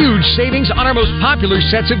have huge savings on our most popular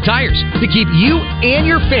sets of tires to keep you and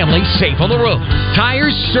your family safe on the road.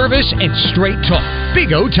 Tires, service, and straight talk.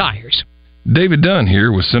 Big O Tires. David Dunn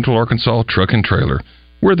here with Central Arkansas Truck and Trailer.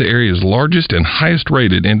 We're the area's largest and highest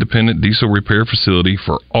rated independent diesel repair facility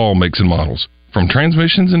for all makes and models, from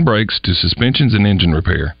transmissions and brakes to suspensions and engine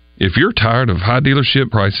repair. If you're tired of high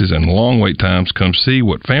dealership prices and long wait times, come see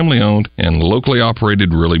what family-owned and locally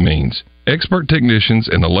operated really means. Expert technicians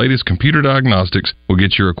and the latest computer diagnostics will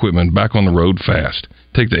get your equipment back on the road fast.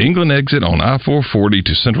 Take the England exit on I-440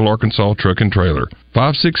 to Central Arkansas Truck and Trailer.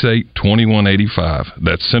 568-2185.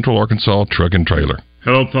 That's Central Arkansas Truck and Trailer.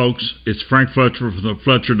 Hello, folks. It's Frank Fletcher from the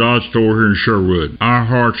Fletcher Dodge store here in Sherwood. Our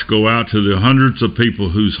hearts go out to the hundreds of people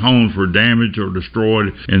whose homes were damaged or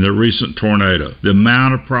destroyed in the recent tornado. The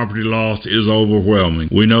amount of property lost is overwhelming.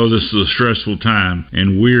 We know this is a stressful time,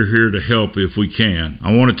 and we're here to help if we can. I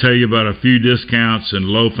want to tell you about a few discounts and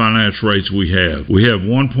low finance rates we have. We have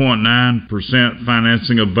 1.9%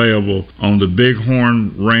 financing available on the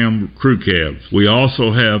Bighorn Ram crew cabs. We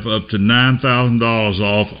also have up to $9,000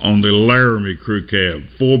 off on the Laramie crew cab.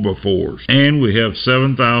 4x4s, and we have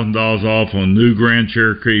 $7,000 off on new Grand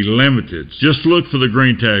Cherokee Limiteds. Just look for the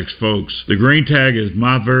green tags, folks. The green tag is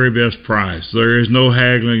my very best price. There is no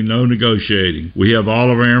haggling, no negotiating. We have all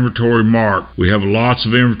of our inventory marked. We have lots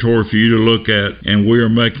of inventory for you to look at, and we are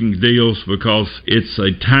making deals because it's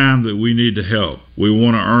a time that we need to help. We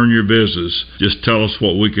want to earn your business. Just tell us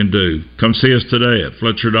what we can do. Come see us today at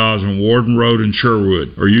Fletcher Dodge on Warden Road in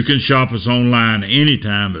Sherwood, or you can shop us online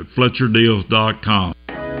anytime at FletcherDeals.com.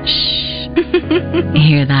 Shh.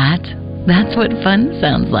 Hear that? That's what fun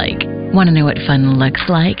sounds like. Want to know what fun looks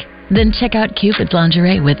like? Then check out Cupid's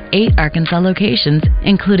Lingerie with 8 Arkansas locations,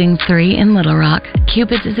 including 3 in Little Rock.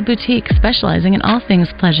 Cupid's is a boutique specializing in all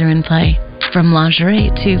things pleasure and play. From lingerie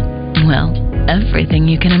to, well, everything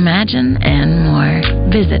you can imagine and more.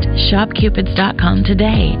 Visit shopcupids.com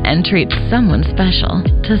today and treat someone special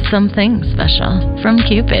to something special from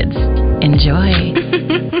Cupid's. Enjoy.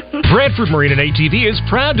 Bradford Marine and ATV is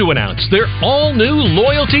proud to announce their all-new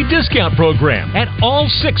loyalty discount program at all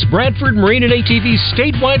 6 Bradford Marine and ATV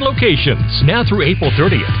statewide locations. Now through April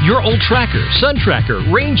 30th, your old Tracker, Sun Tracker,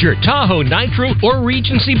 Ranger, Tahoe, Nitro, or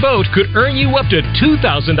Regency boat could earn you up to $2,000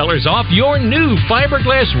 off your new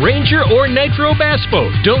fiberglass Ranger or Nitro bass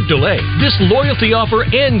boat. Don't delay. This loyalty offer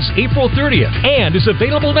ends April 30th and is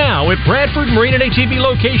available now at Bradford Marine and ATV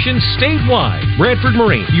locations statewide. Bradford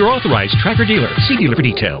Marine, your authorized Tracker dealer. See dealer for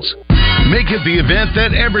details. Make it the event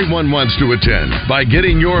that everyone wants to attend by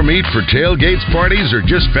getting your meat for tailgates, parties, or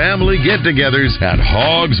just family get-togethers at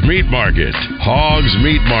Hogs Meat Market. Hogs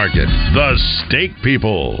Meat Market, the steak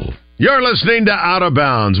people. You're listening to Out of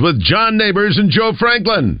Bounds with John Neighbors and Joe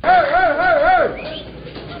Franklin. Hey!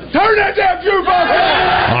 Turn that damn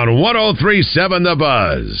jukebox on 103.7 The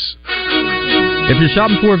Buzz. If you're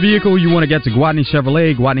shopping for a vehicle you want to get to Gwatney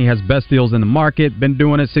Chevrolet, Gwatney has best deals in the market. Been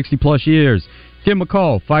doing it 60-plus years. Give them a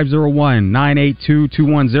call,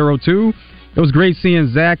 501-982-2102. It was great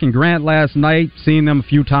seeing Zach and Grant last night, seeing them a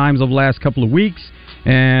few times over the last couple of weeks.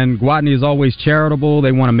 And Gwatney is always charitable.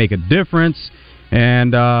 They want to make a difference,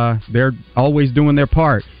 and they're always doing their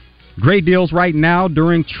part. Great deals right now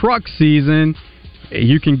during truck season.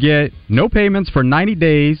 You can get no payments for 90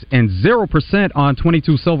 days and 0% on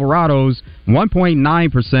 22 Silverados,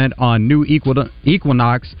 1.9% on new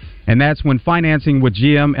Equinox, and that's when financing with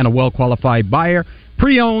GM and a well-qualified buyer.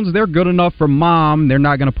 Pre-owns, they're good enough for mom. They're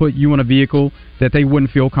not going to put you in a vehicle that they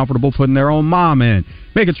wouldn't feel comfortable putting their own mom in.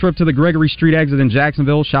 Make a trip to the Gregory Street exit in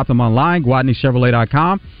Jacksonville. Shop them online,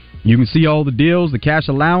 GuadneyChevrolet.com. You can see all the deals, the cash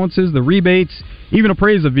allowances, the rebates, even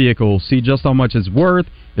appraise a vehicle. See just how much it's worth.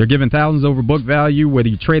 They're giving thousands over book value, whether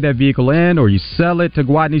you trade that vehicle in or you sell it to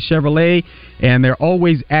Guadney Chevrolet. And they're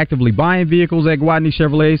always actively buying vehicles at Guadney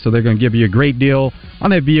Chevrolet, so they're going to give you a great deal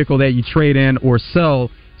on that vehicle that you trade in or sell.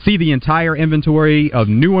 See the entire inventory of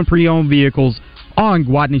new and pre-owned vehicles on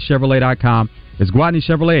GuadneyChevrolet.com. It's Guadney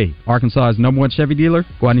Chevrolet, Arkansas's #1 Chevy dealer.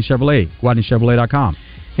 Guadney Chevrolet, GuadneyChevrolet.com.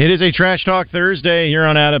 It is a Trash Talk Thursday here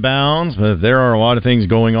on Out of Bounds, but there are a lot of things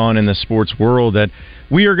going on in the sports world that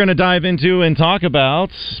we are going to dive into and talk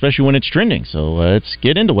about, especially when it's trending. So let's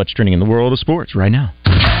get into what's trending in the world of sports right now.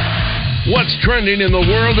 What's Trending in the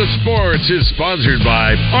World of Sports is sponsored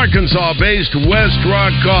by Arkansas-based West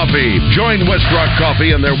Rock Coffee. Join West Rock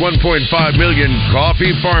Coffee and their 1.5 million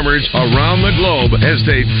coffee farmers around the globe as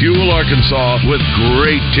they fuel Arkansas with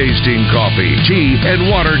great tasting coffee, tea, and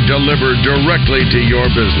water delivered directly to your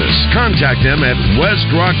business. Contact them at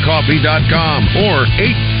westrockcoffee.com or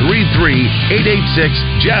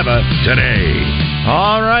 833-886-JAVA today.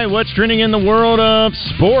 All right, what's trending in the world of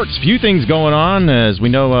sports? Few things going on. As we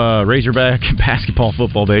know, Razorback basketball,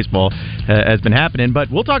 football, baseball has been happening.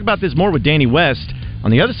 But we'll talk about this more with Danny West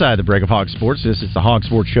on the other side of the break of Hog Sports. This is the Hog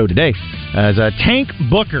Sports Show today. As Tank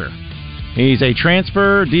Booker, he's a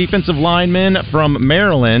transfer defensive lineman from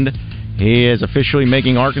Maryland. He is officially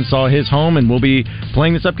making Arkansas his home and will be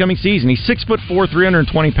playing this upcoming season. He's 6'4",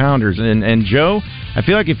 320 pounders. And Joe, I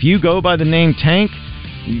feel like if you go by the name Tank,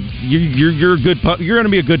 you're good. You're going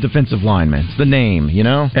to be a good defensive lineman. It's the name, you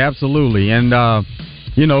know. Absolutely, and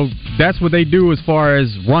that's what they do as far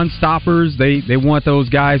as run stoppers. They want those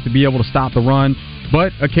guys to be able to stop the run,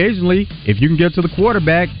 but occasionally, if you can get to the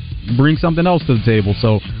quarterback, bring something else to the table.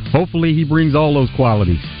 So hopefully, he brings all those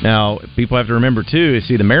qualities. Now, people have to remember too.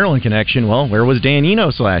 See the Maryland connection. Well, where was Dan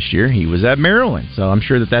Enos last year? He was at Maryland, so I'm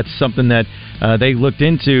sure that's something that they looked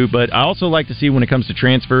into. But I also like to see when it comes to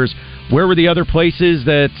transfers, where were the other places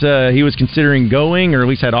that he was considering going, or at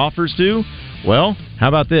least had offers to? Well, how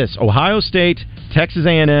about this? Ohio State, Texas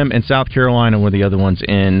A&M, and South Carolina were the other ones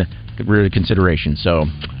in consideration. So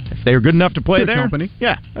if they're good enough to play there, company.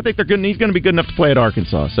 Yeah, I think they're good. He's going to be good enough to play at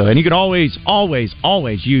Arkansas. So, and you can always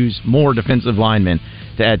use more defensive linemen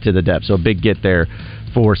to add to the depth. So a big get there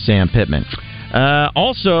for Sam Pittman.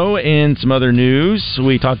 Also, in some other news,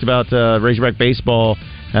 we talked about Razorback baseball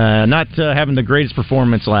not having the greatest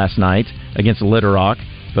performance last night against Little Rock,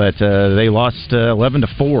 but they lost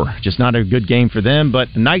 11-4. Just not a good game for them, but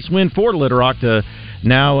a nice win for Little Rock to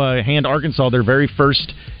now hand Arkansas their very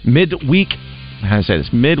first midweek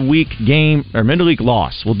game or midweek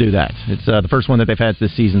loss. We'll do that. It's the first one that they've had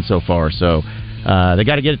this season so far. So they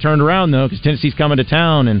got to get it turned around though, because Tennessee's coming to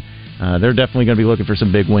town, and they're definitely going to be looking for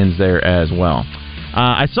some big wins there as well.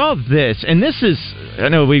 I saw this, and this is, I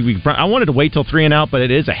know I wanted to wait till 3 and out, but it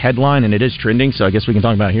is a headline and it is trending, so I guess we can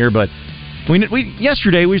talk about it here. But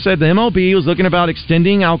yesterday we said the MLB was looking about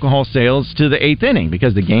extending alcohol sales to the 8th inning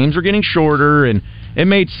because the games are getting shorter, and it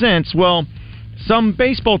made sense. Well, some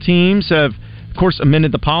baseball teams have, of course,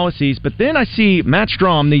 amended the policies, but then I see Matt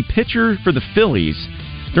Strom, the pitcher for the Phillies,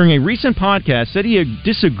 during a recent podcast said he had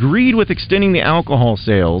disagreed with extending the alcohol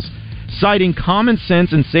sales, citing common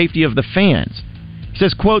sense and safety of the fans. He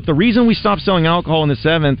says, quote, "The reason we stopped selling alcohol in the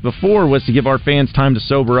 7th before was to give our fans time to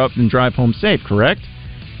sober up and drive home safe, correct?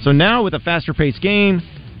 So now with a faster-paced game,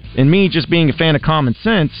 and me just being a fan of common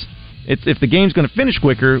sense, if the game's going to finish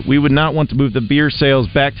quicker, we would not want to move the beer sales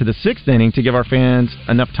back to the 6th inning to give our fans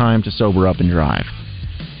enough time to sober up and drive."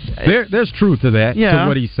 There's truth to that, to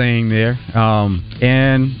what he's saying there.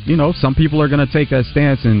 And, some people are going to take that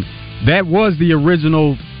stance, and that was the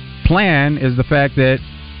original plan, is the fact that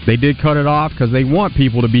they did cut it off because they want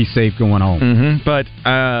people to be safe going home. Mm-hmm. But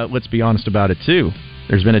let's be honest about it, too.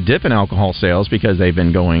 There's been a dip in alcohol sales because they've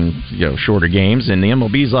been going shorter games, and the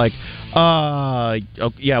MLB's like,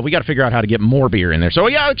 we got to figure out how to get more beer in there. So,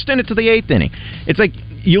 extend it to the 8th inning. It's like,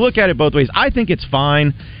 you look at it both ways. I think it's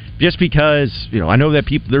fine just because, I know that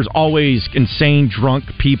there's always insane drunk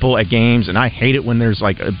people at games, and I hate it when there's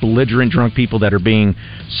like belligerent drunk people that are being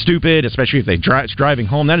stupid, especially if they're driving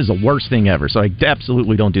home. That is the worst thing ever. So I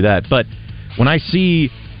absolutely don't do that. But when I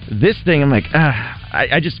see this thing, I'm like,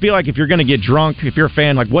 I just feel like if you're going to get drunk, if you're a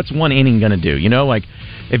fan, like, what's one inning going to do? Like,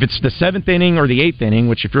 if it's the 7th inning or the 8th inning,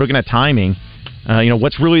 which if you're looking at timing,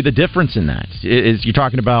 What's really the difference in that? Is you're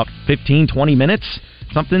talking about 15, 20 minutes?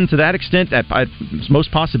 Something to that extent, at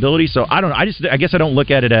most possibilities. So I don't know. I guess I don't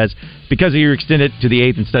look at it as, because you extend it to the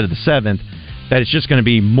 8th instead of the 7th, that it's just going to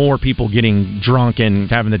be more people getting drunk and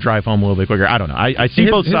having to drive home a little bit quicker. I don't know. I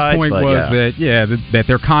see both sides. His point was that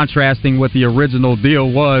they're contrasting what the original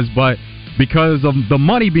deal was, but because of the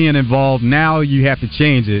money being involved, now you have to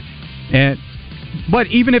change it. But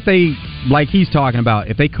even if they, like he's talking about,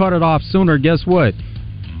 if they cut it off sooner, guess what?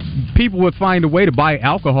 People would find a way to buy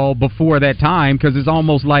alcohol before that time, because it's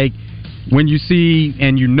almost like when you see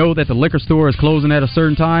and you know that the liquor store is closing at a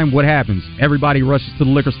certain time, what happens? Everybody rushes to the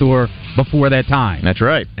liquor store before that time. That's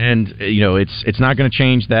right. And, it's not going to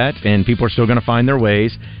change that, and people are still going to find their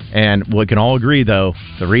ways. And we can all agree, though,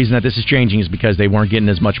 the reason that this is changing is because they weren't getting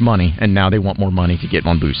as much money, and now they want more money to get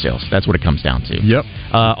on booze sales. That's what it comes down to. Yep.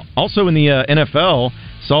 Also in the NFL,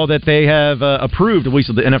 saw that they have approved, at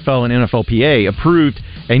least the NFL and NFLPA, approved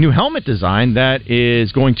a new helmet design that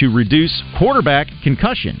is going to reduce quarterback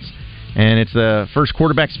concussions. And it's the first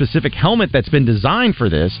quarterback-specific helmet that's been designed for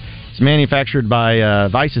this. It's manufactured by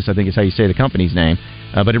Visus, I think is how you say the company's name.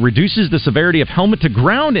 But it reduces the severity of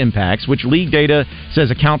helmet-to-ground impacts, which league data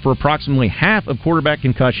says account for approximately half of quarterback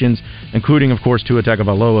concussions, including, of course, Tua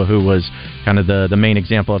Tagovailoa, who was kind of the main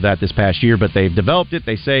example of that this past year. But they've developed it,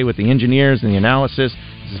 they say, with the engineers and the analysis.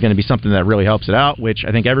 This is going to be something that really helps it out, which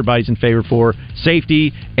I think everybody's in favor for.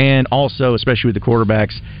 Safety, and also, especially with the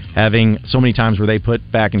quarterbacks, having so many times where they put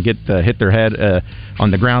back and get hit their head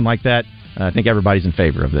on the ground like that. I think everybody's in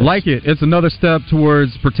favor of this. Like it. It's another step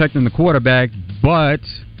towards protecting the quarterback, but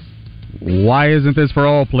why isn't this for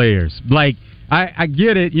all players? Like, I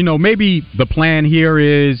get it. Maybe the plan here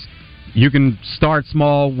is you can start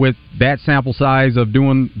small with that sample size of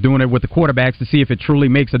doing it with the quarterbacks to see if it truly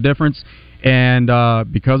makes a difference. And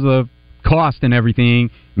because of cost and everything,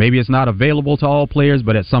 maybe it's not available to all players,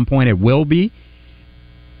 but at some point it will be.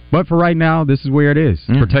 But for right now, this is where it is.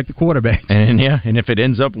 Protect the quarterback. And if it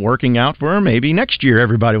ends up working out for him, maybe next year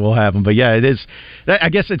everybody will have them. But yeah, it is. I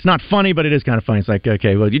guess it's not funny, but it is kind of funny. It's like,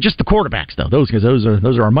 okay, well, just the quarterbacks though. Those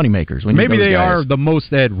are our money makers. Maybe they are the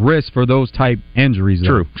most at risk for those type injuries.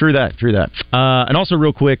 Though. True that. And also,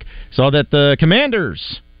 real quick, saw that the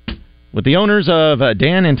Commanders, with the owners of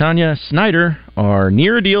Dan and Tanya Snyder, are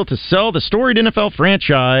near a deal to sell the storied NFL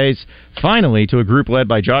franchise, finally, to a group led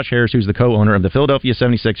by Josh Harris, who's the co-owner of the Philadelphia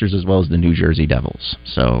 76ers as well as the New Jersey Devils.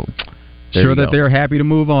 So, sure that they're happy to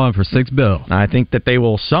move on for $6 billion. I think that they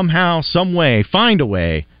will somehow, some way, find a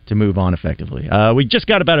way to move on effectively. We just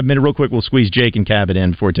got about a minute. Real quick, we'll squeeze Jake and Cabot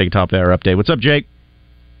in before we take a top-of-the-hour update. What's up, Jake?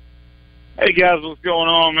 Hey, guys, what's going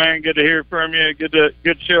on, man? Good to hear from you.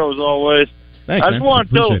 Good show, as always. Thanks, I just want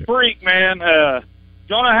to tell the freak, man,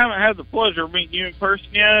 John, I haven't had the pleasure of meeting you in person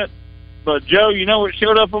yet, but Joe, you know what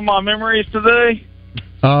showed up in my memories today?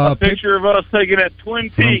 A picture of us taking at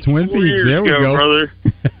Twin Peaks 4 years ago, brother.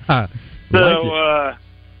 I've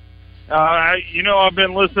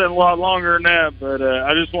been listening a lot longer than that, but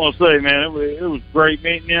I just want to say, man, it was great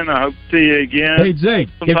meeting you, and I hope to see you again. Hey, Jake,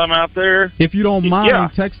 sometime out there. If you don't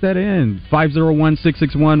mind, text that in,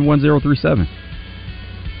 501-661-1037.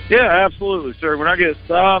 Yeah, absolutely, sir. When I get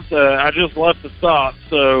stopped, I just left the stop,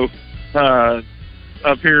 so I'm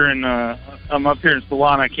up here in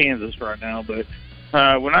Salina, Kansas right now. But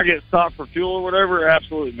when I get stopped for fuel or whatever,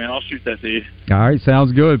 absolutely, man, I'll shoot that to you. All right,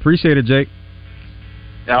 sounds good. Appreciate it, Jake.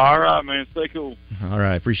 All right, man. Stay cool. All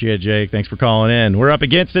right, appreciate it, Jake. Thanks for calling in. We're up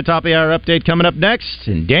against it. Top of the hour update coming up next.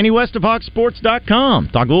 And Danny West of HawkSports.com.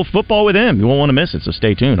 Talk a little football with him. You won't want to miss it, so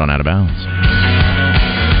stay tuned on Out of Bounds.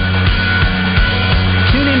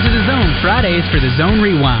 Fridays for the Zone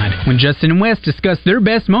Rewind, when Justin and Wes discuss their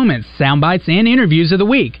best moments, sound bites, and interviews of the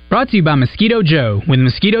week. Brought to you by Mosquito Joe. With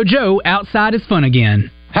Mosquito Joe, outside is fun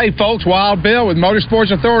again. Hey folks, Wild Bill with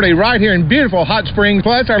Motorsports Authority right here in beautiful Hot Springs.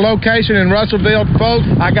 Plus our location in Russellville. Folks,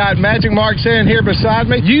 I got Magic Mark sitting here beside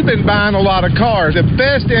me. You've been buying a lot of cars. The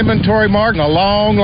best inventory mark in a long